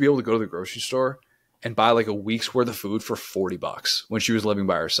Lauren used to be able to go to the grocery store and buy like a week's worth of food for $40 when she was living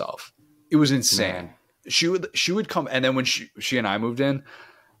by herself. It was insane. Man. She would come, and then when she and I moved in,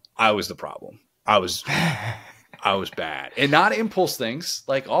 I was the problem. I was bad, and not impulse things,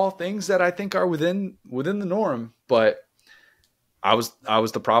 like all things that I think are within the norm. But I was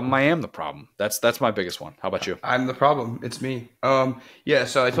the problem. I am the problem. That's my biggest one. How about you? I'm the problem. It's me. Yeah.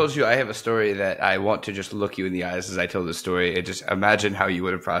 So I told you I have a story that I want to just look you in the eyes as I tell this story and just imagine how you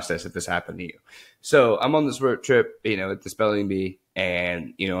would have processed if this happened to you. So I'm on this road trip, at the spelling bee.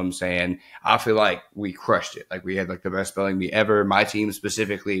 And what I'm saying, I feel like we crushed it. Like we had like the best spelling bee ever. My team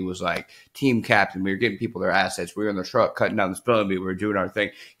specifically was like team captain. We were giving people their assets. We were in the truck cutting down the spelling bee. We were doing our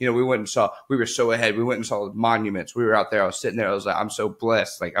thing. We went and we were so ahead. We went and saw monuments. We were out there. I was sitting there. I was like, I'm so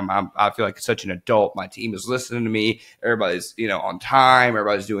blessed. Like I feel like such an adult. My team is listening to me. Everybody's, on time.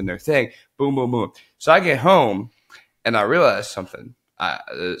 Everybody's doing their thing. Boom, boom, boom. So I get home and I realize something.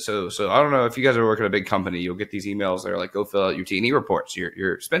 So I don't know if you guys are working at a big company, you'll get these emails that are like, go fill out your T&E reports,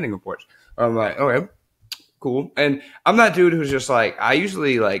 your spending reports. I'm like, okay, cool. And I'm that dude who's just like, I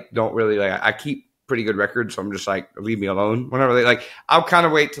usually like, don't really like, I keep pretty good records. So I'm just like, leave me alone. Whenever I'll kind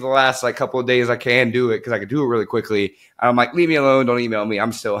of wait to the last like couple of days I can do it because I can do it really quickly. And I'm like, leave me alone. Don't email me.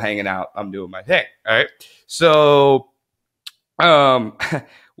 I'm still hanging out. I'm doing my thing. All right. So,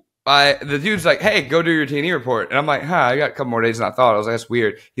 the dude's like, hey, go do your T&E report. And I'm like, I got a couple more days than I thought. I was like, that's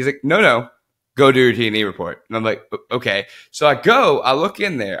weird. He's like, no, go do your T&E report. And I'm like, okay. So I look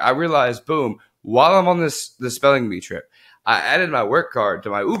in there. I realize, boom, while I'm on the spelling bee trip, I added my work card to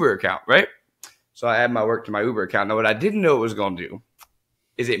my Uber account, right? So I add my work to my Uber account. Now, what I didn't know it was going to do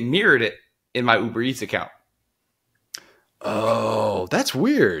is it mirrored it in my Uber Eats account. Oh, that's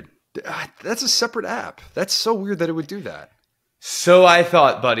weird. That's a separate app. That's so weird that it would do that. So I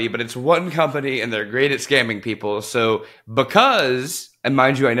thought, buddy, but it's one company and they're great at scamming people. So because, and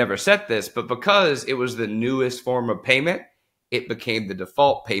mind you, I never set this, but because it was the newest form of payment, it became the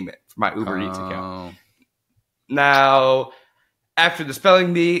default payment for my Uber Eats account. Now, after the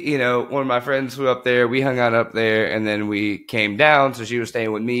spelling bee, one of my friends flew up there. We hung out up there, and then we came down. So she was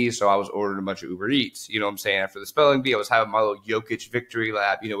staying with me, so I was ordering a bunch of Uber Eats. You know what I'm saying? After the spelling bee, I was having my little Jokic victory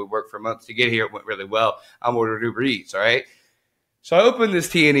lap. We worked for months to get here. It went really well. I'm ordering Uber Eats, all right? So I opened this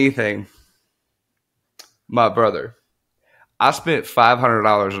T&E thing. My brother, I spent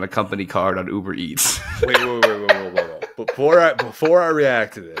 $500 on a company card on Uber Eats. Wait. Before I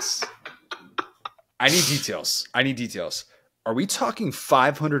react to this, I need details. Are we talking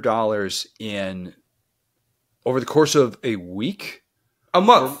 $500 in over the course of a week? A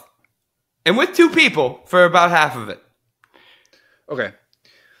month. And with 2 people for about half of it. Okay.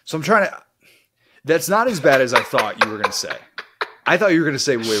 So I'm trying to... That's not as bad as I thought you were going to say. I thought you were going to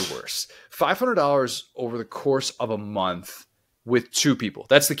say way worse. $500 over the course of a month with 2 people.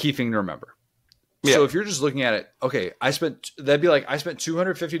 That's the key thing to remember. Yeah. So if you're just looking at it, okay, that'd be like I spent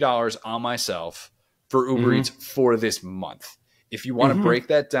 $250 on myself for Uber Eats for this month. If you want to break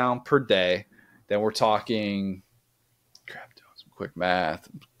that down per day, then we're talking some quick math.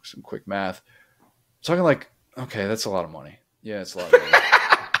 Talking like, okay, that's a lot of money. Yeah, it's a lot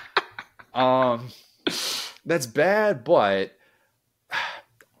of money. That's bad, but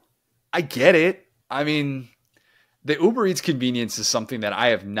I get it. I mean, the Uber Eats convenience is something that I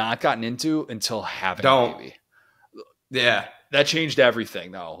have not gotten into until having a baby. Yeah. That changed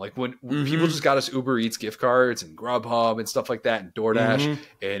everything, though. Like when people just got us Uber Eats gift cards and Grubhub and stuff like that and DoorDash,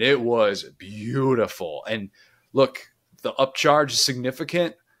 and it was beautiful. And look, the upcharge is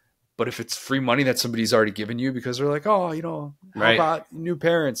significant, but if it's free money that somebody's already given you because they're like, oh, how about new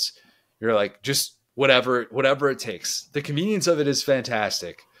parents? You're like, just whatever it takes. The convenience of it is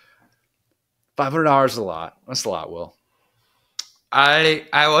fantastic. $500 is a lot. That's a lot, Will. I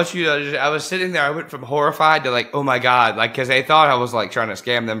want you to. I was sitting there. I went from horrified to like, oh my god, like because they thought I was like trying to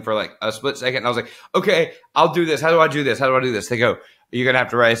scam them for like a split second. And I was like, okay, I'll do this. How do I do this? How do I do this? They go, you're gonna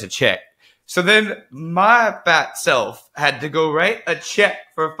have to write us a check. So then my fat self had to go write a check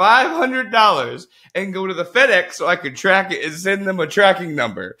for $500 and go to the FedEx so I could track it and send them a tracking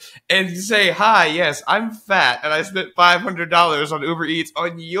number and say, hi, yes, I'm fat and I spent $500 on Uber Eats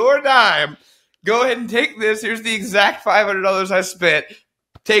on your dime. Go ahead and take this. Here's the exact $500 I spent.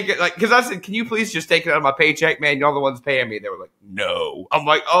 Take it. Like, because I said, can you please just take it out of my paycheck, man? You're the ones paying me. They were like, no. I'm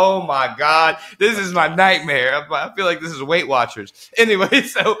like, oh my God, this is my nightmare. I feel like this is Weight Watchers. Anyway,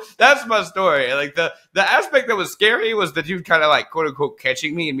 so that's my story. Like the aspect that was scary was the dude kind of like quote unquote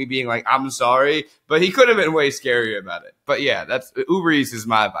catching me and me being like, I'm sorry, but he could have been way scarier about it. But yeah, that's Uber Eats is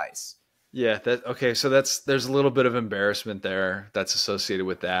my advice. Yeah. Okay. So there's a little bit of embarrassment there that's associated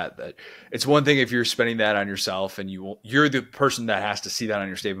with that. That it's one thing if you're spending that on yourself and you're the person that has to see that on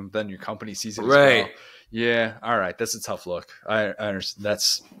your statement, but then your company sees it as well. Yeah. All right. That's a tough look. I understand.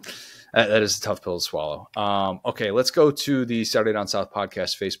 That is a tough pill to swallow. Okay. Let's go to the Saturday Down South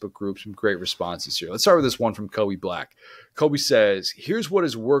podcast Facebook group. Some great responses here. Let's start with this one from Kobe Black. Kobe says, here's what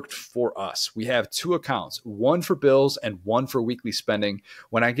has worked for us. We have 2 accounts, one for bills and one for weekly spending.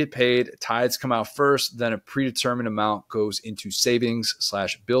 When I get paid, tithes come out first, then a predetermined amount goes into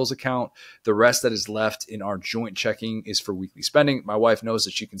savings/bills account. The rest that is left in our joint checking is for weekly spending. My wife knows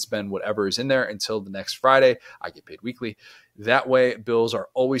that she can spend whatever is in there until the next Friday. I get paid weekly. That way, bills are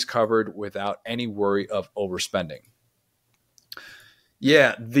always covered without any worry of overspending.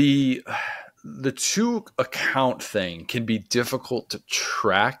 Yeah, the 2 account thing can be difficult to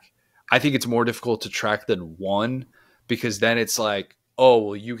track. I think it's more difficult to track than one because then it's like, oh,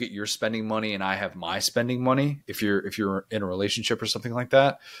 well, you get your spending money and I have my spending money if you're in a relationship or something like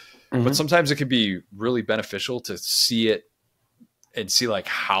that. But sometimes it can be really beneficial to see it and see like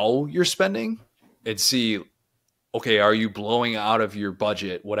how you're spending and see, okay, are you blowing out of your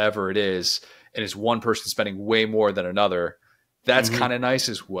budget, whatever it is, and is one person spending way more than another? That's kind of nice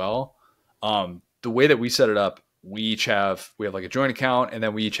as well. The way that we set it up, we have like a joint account and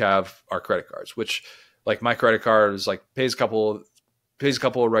then we each have our credit cards, which like my credit card is like pays a couple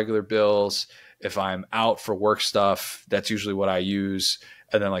of regular bills. If I'm out for work stuff, that's usually what I use.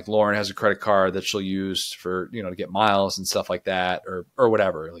 And then like Lauren has a credit card that she'll use for, to get miles and stuff like that or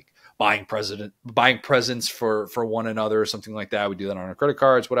whatever, like buying presents for one another or something like that. We do that on our credit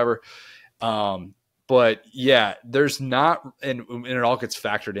cards, whatever. But yeah, there's not, and it all gets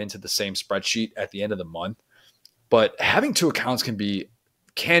factored into the same spreadsheet at the end of the month. But having 2 accounts can be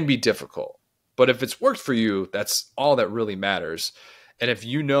difficult. But if it's worked for you, that's all that really matters. And if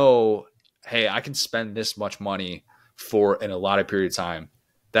you know, hey, I can spend this much money for an allotted period of time,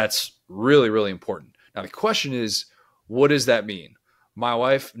 that's really, really important. Now, the question is, what does that mean? My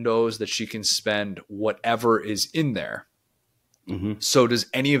wife knows that she can spend whatever is in there. Mm-hmm. So does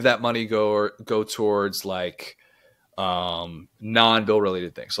any of that money go towards like non-bill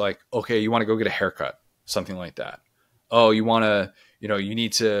related things? Like, okay, you want to go get a haircut, something like that. Oh, you want to, you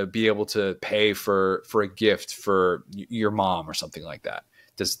need to be able to pay for a gift for your mom or something like that.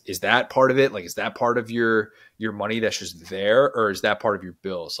 Is that part of it? Like, is that part of your money that's just there, or is that part of your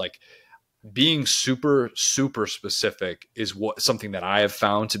bills? Like, being super, super specific is something that I have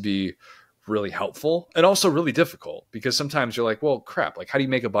found to be really helpful and also really difficult, because sometimes you're like, well, crap, like, how do you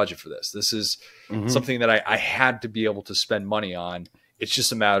make a budget for this? This is something that I had to be able to spend money on. It's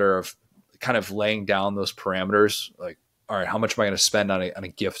just a matter of kind of laying down those parameters. Like, all right, how much am I going to spend on a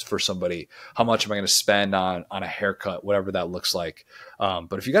gift for somebody? How much am I going to spend on a haircut, whatever that looks like?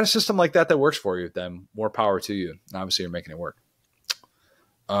 But if you got a system like that works for you, then more power to you. And obviously, you're making it work.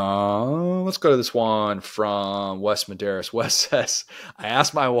 Let's go to this one from Wes Medeiros. Wes says, I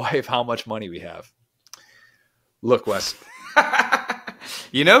asked my wife how much money we have. Look, Wes.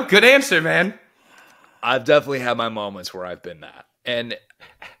 Good answer, man. I've definitely had my moments where I've been that. And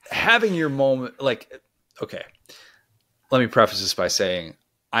having your moment, like, okay, let me preface this by saying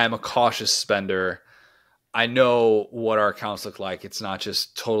I am a cautious spender. I know what our accounts look like. It's not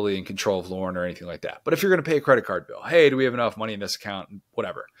just totally in control of Lauren or anything like that. But if you're going to pay a credit card bill, hey, do we have enough money in this account?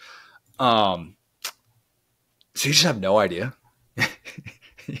 Whatever. So you just have no idea.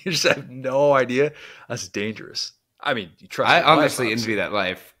 You just have no idea. That's dangerous. I mean, you trust. I honestly envy that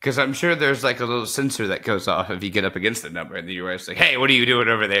life, because I'm sure there's like a little sensor that goes off if you get up against the number, and the US like, hey, what are you doing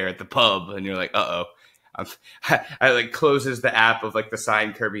over there at the pub? And you're like, uh-oh. I like closes the app of like the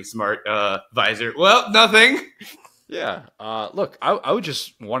sign Kirby Smart visor. Well, nothing. Yeah. Look, I would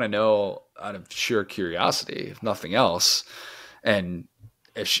just want to know out of sheer curiosity, if nothing else. And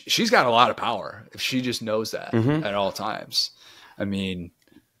if she's got a lot of power, if she just knows that at all times. I mean,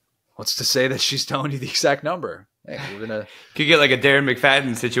 what's to say that she's telling you the exact number? Hey, we're gonna could get like a Darren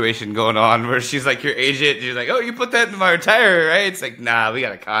McFadden situation going on where she's like your agent. And you're like, oh, you put that in my retirement, right? It's like, nah, we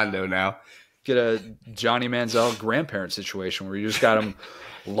got a condo now. Get a Johnny Manziel grandparent situation where you just got him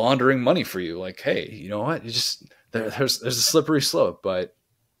laundering money for you. Like, hey, you know what? You just there's a slippery slope, but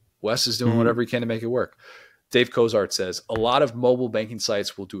Wes is doing whatever he can to make it work. Dave Cozart says a lot of mobile banking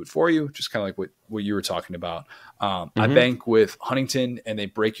sites will do it for you, just kind of like what you were talking about. I bank with Huntington, and they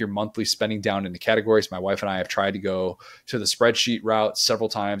break your monthly spending down into categories. My wife and I have tried to go to the spreadsheet route several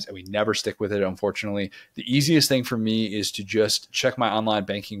times, and we never stick with it, unfortunately. The easiest thing for me is to just check my online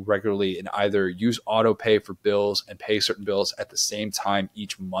banking regularly and either use auto pay for bills and pay certain bills at the same time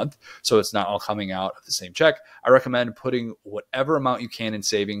each month, so it's not all coming out of the same check. I recommend putting whatever amount you can in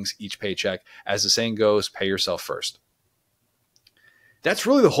savings each paycheck. As the saying goes, pay yourself first. That's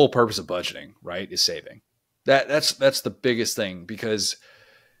really the whole purpose of budgeting, right? Is saving. That's the biggest thing, because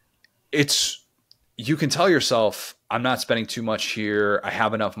you can tell yourself, I'm not spending too much here. I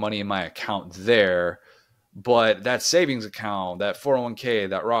have enough money in my account there, but that savings account, that 401k,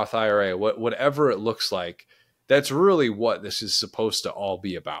 that Roth IRA, whatever it looks like, that's really what this is supposed to all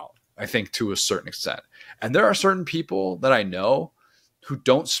be about, I think, to a certain extent. And there are certain people that I know who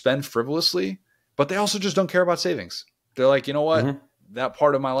don't spend frivolously, but they also just don't care about savings. They're like, you know what? That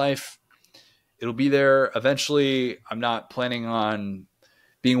part of my life, it'll be there eventually. I'm not planning on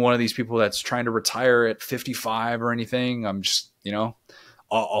being one of these people that's trying to retire at 55 or anything. I'm just,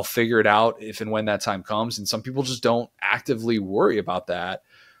 I'll figure it out if and when that time comes. And some people just don't actively worry about that.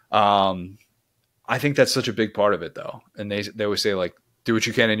 I think that's such a big part of it, though. And they always say, like, do what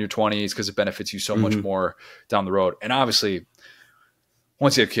you can in your 20s because it benefits you so much more down the road. And obviously,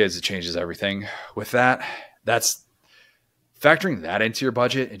 once you have kids, it changes everything. With that, that's factoring that into your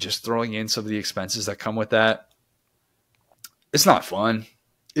budget and just throwing in some of the expenses that come with that. It's not fun.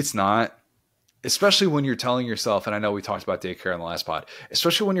 It's not. Especially when you're telling yourself, and I know we talked about daycare on the last pod,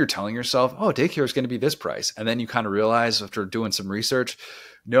 especially when you're telling yourself, oh, daycare is going to be this price. And then you kind of realize after doing some research,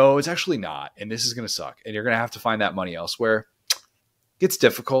 no, it's actually not. And this is going to suck. And you're going to have to find that money elsewhere. It's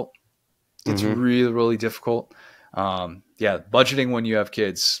difficult. It's really, really difficult. Budgeting when you have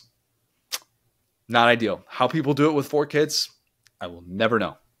kids, not ideal. How people do it with 4 kids, I will never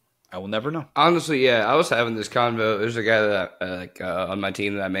know. I will never know. Honestly, yeah, I was having this convo. There's a guy that on my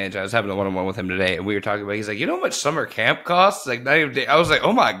team that I manage. I was having a one-on-one with him today, and we were talking about. He's like, you know how much summer camp costs? Like, not even. I was like,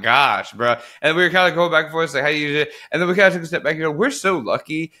 oh my gosh, bro. And we were kind of going back and forth, like, how do you do it? And then we kind of took a step back. We're so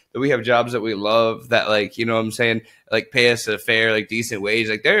lucky that we have jobs that we love. That, like, you know what I'm saying, like, pay us a fair, like, decent wage.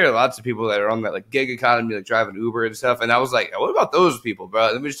 Like, there are lots of people that are on that like gig economy, like driving Uber and stuff. And I was like, what about those people, bro?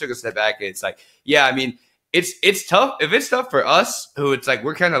 And then we just took a step back, and it's like, yeah, I mean. It's tough. If it's tough for us, who it's like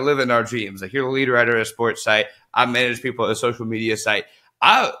we're kind of living our dreams. Like you're the lead writer at a sports site. I manage people at a social media site.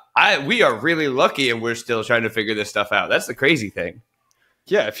 We are really lucky, and we're still trying to figure this stuff out. That's the crazy thing.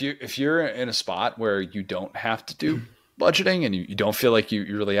 Yeah, if you're in a spot where you don't have to do budgeting and you don't feel like you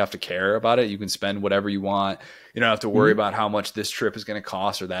really have to care about it, you can spend whatever you want. You don't have to worry about how much this trip is going to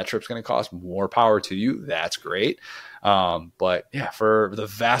cost or that trip's going to cost. More power to you. That's great. But yeah, for the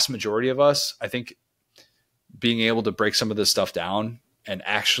vast majority of us, I think being able to break some of this stuff down and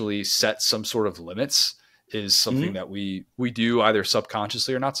actually set some sort of limits is something that we do either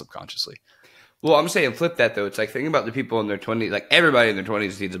subconsciously or not subconsciously. Well, I'm saying flip that though. It's like thinking about the people in their 20s. Like everybody in their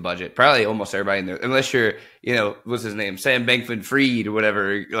 20s needs a budget. Probably almost everybody in there, unless you're, you know, what's his name, Sam Bankman-Fried or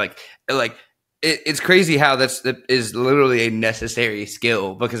whatever. Like it's crazy how that is literally a necessary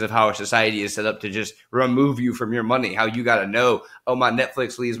skill because of how our society is set up to just remove you from your money. How you got to know, oh, my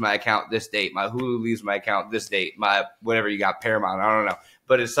Netflix leaves my account this date, my Hulu leaves my account this date, my whatever you got, Paramount, I don't know.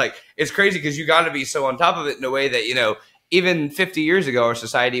 But it's like, it's crazy because you got to be so on top of it in a way that, you know, even 50 years ago, our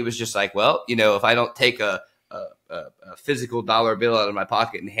society was just like, well, you know, if I don't take a physical dollar bill out of my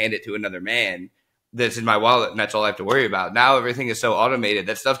pocket and hand it to another man, that's in my wallet, and that's all I have to worry about. Now everything is so automated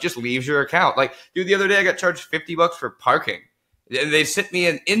that stuff just leaves your account. Like, dude, the other day I got charged $50 for parking, and they sent me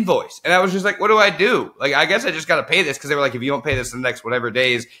an invoice, and I was just like, what do I do? Like, I guess I just got to pay this because they were like, if you don't pay this in the next whatever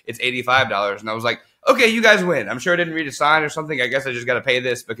days, it's $85. And I was like, okay, you guys win. I'm sure I didn't read a sign or something. I guess I just got to pay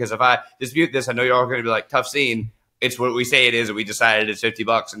this because if I dispute this, I know you're all going to be like, tough scene. It's what we say it is, and we decided it's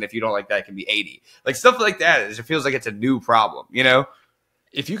 $50, and if you don't like that, it can be 80. Like stuff like that. It feels like it's a new problem, you know?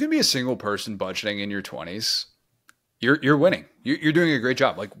 If you can be a single person budgeting in your 20s, you're winning. You're doing a great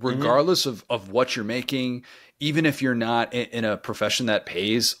job. Like regardless of what you're making, even if you're not in a profession that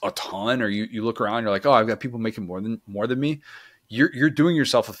pays a ton, or you look around, you're like, oh, I've got people making more than me. You're doing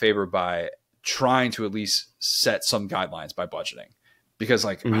yourself a favor by trying to at least set some guidelines by budgeting. Because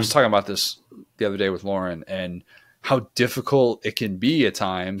like I was talking about this the other day with Lauren and how difficult it can be at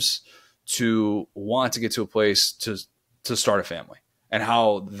times to want to get to a place to start a family. And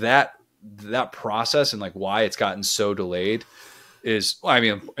how that process and like why it's gotten so delayed is, well, I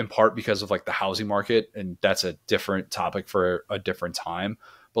mean, in part because of like the housing market, and that's a different topic for a different time.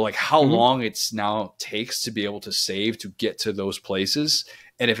 But like how long it's now takes to be able to save to get to those places,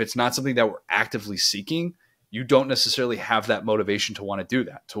 and if it's not something that we're actively seeking, you don't necessarily have that motivation to want to do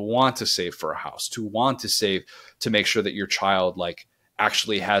that, to want to save for a house, to want to save to make sure that your child like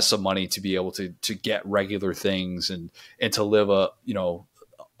actually has some money to be able to get regular things and to live a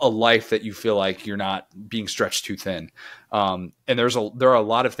life that you feel like you're not being stretched too thin. And there are a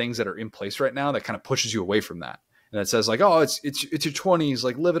lot of things that are in place right now that kind of pushes you away from that. And it says like, oh, it's your 20s,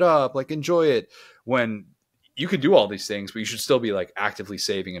 like live it up, like enjoy it, when you could do all these things, but you should still be like actively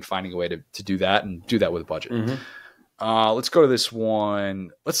saving and finding a way to do that, and do that with a budget. Let's go to this one.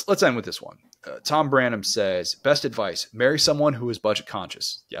 Let's end with this one. Tom Branham says, best advice, marry someone who is budget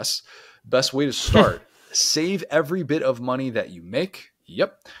conscious. Yes. Best way to start, save every bit of money that you make.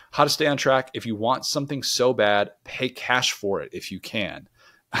 Yep. How to stay on track. If you want something so bad, pay cash for it if you can.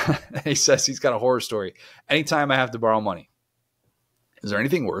 He says he's got a horror story. Anytime I have to borrow money. Is there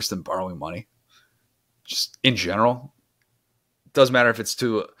anything worse than borrowing money? Just in general. Doesn't matter if it's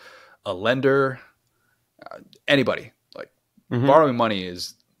to a lender, anybody. Like borrowing money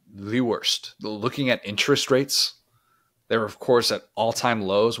is the worst. Looking at interest rates, they were of course at all-time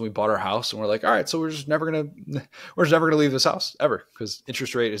lows when we bought our house, and we're like, all right, so we're just never gonna leave this house ever because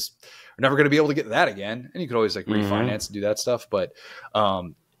interest rate is, we're never gonna be able to get that again. And you could always like refinance and do that stuff, but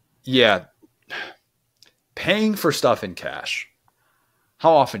yeah, paying for stuff in cash.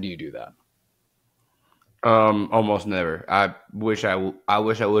 How often do you do that? Almost never. I wish I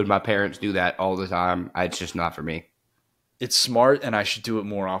would. My parents do that all the time. It's just not for me. It's smart, and I should do it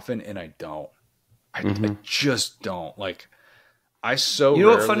more often, and I don't. I just don't. Like, you know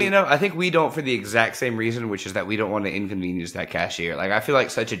what, funny enough, I think we don't for the exact same reason, which is that we don't want to inconvenience that cashier. Like, I feel like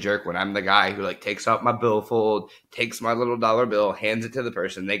such a jerk when I'm the guy who like takes out my billfold, takes my little dollar bill, hands it to the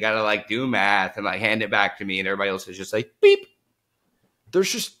person. They gotta like do math and like hand it back to me, and everybody else is just like beep.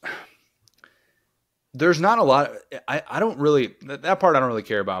 There's not a lot. I don't really, that part I don't really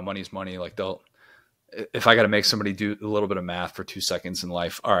care about. Money's money. Like if I got to make somebody do a little bit of math for 2 seconds in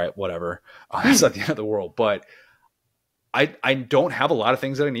life, all right, whatever. That's not the end of the world. But I don't have a lot of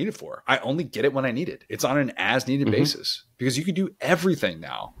things that I need it for. I only get it when I need it. It's on an as needed basis because you can do everything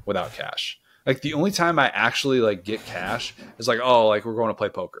now without cash. Like the only time I actually like get cash is like, oh, like we're going to play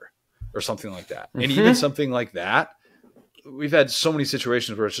poker or something like that. And even something like that, we've had so many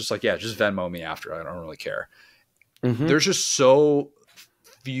situations where it's just like, yeah, just Venmo me after. I don't really care. There's just so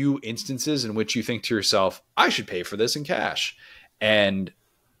few instances in which you think to yourself, I should pay for this in cash. And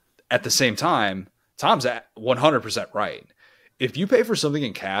at the same time, Tom's at 100% right. If you pay for something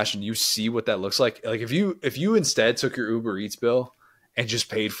in cash and you see what that looks like if you instead took your Uber Eats bill and just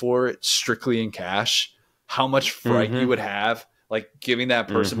paid for it strictly in cash, how much fright you would have, like giving that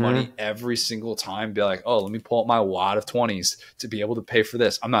person money every single time, be like, oh, let me pull up my wad of 20s to be able to pay for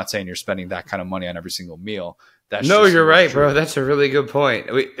this. I'm not saying you're spending that kind of money on every single meal. No, you're right, bro. That's a really good point.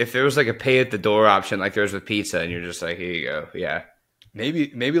 If there was like a pay at the door option, like there's with pizza, and you're just like, here you go. Yeah.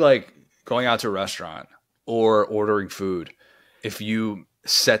 Maybe like going out to a restaurant or ordering food. If you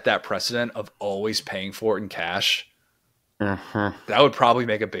set that precedent of always paying for it in cash, that would probably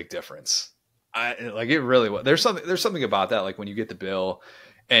make a big difference. It really would. There's something about that. Like when you get the bill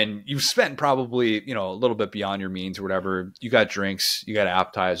and you've spent probably, a little bit beyond your means or whatever, you got drinks, you got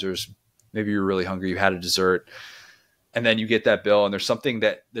appetizers, maybe you're really hungry, you had a dessert, and then you get that bill and there's something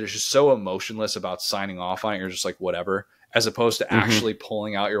that is just so emotionless about signing off on it. You're just like, whatever, as opposed to actually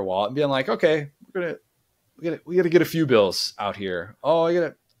pulling out your wallet and being like, okay, we got to get a few bills out here. Oh, I got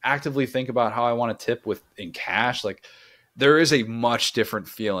to actively think about how I want to tip in cash. Like there is a much different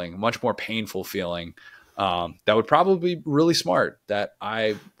feeling, much more painful feeling that would probably be really smart that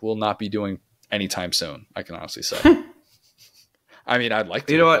I will not be doing anytime soon. I can honestly say. I mean, I'd like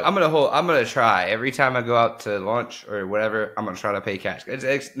to. You know what? I'm gonna try every time I go out to lunch or whatever. I'm gonna try to pay cash.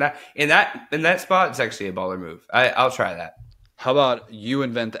 It's not in that spot. It's actually a baller move. I'll try that. How about you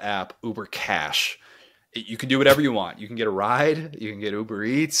invent the app Uber Cash? You can do whatever you want. You can get a ride. You can get Uber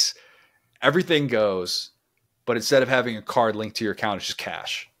Eats. Everything goes. But instead of having a card linked to your account, it's just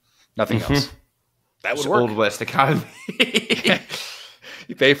cash. Nothing else. That would work. Old West economy.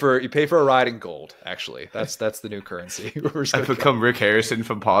 You pay for a ride in gold. Actually, that's the new currency. I've become Rick Harrison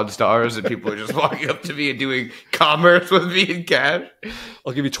from Pawn Stars, and people are just walking up to me and doing commerce with me in cash.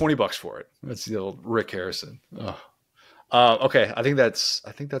 I'll give you $20 for it. That's the old Rick Harrison. Okay, I think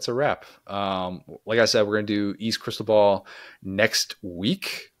that's a wrap. Like I said, we're gonna do East Crystal Ball next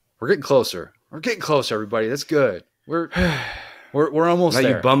week. We're getting closer. Everybody. That's good. We're almost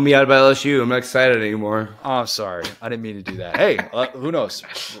there. You bummed me out about LSU. I'm not excited anymore. Oh, I'm sorry. I didn't mean to do that. Hey, who knows?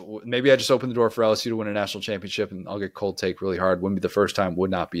 Maybe I just opened the door for LSU to win a national championship, and I'll get cold take really hard. Wouldn't be the first time.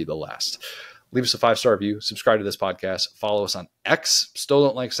 Would not be the last. Leave us a 5-star review. Subscribe to this podcast. Follow us on X. Still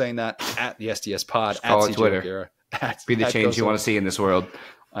don't like saying that. At the SDS Pod. Just call it Twitter. Be the change you want to see in this world.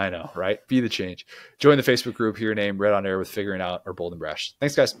 I know, right? Be the change. Join the Facebook group. Hear your name read on air with Figuring Out or Bold and Brash.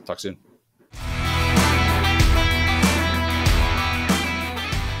 Thanks, guys. Talk soon.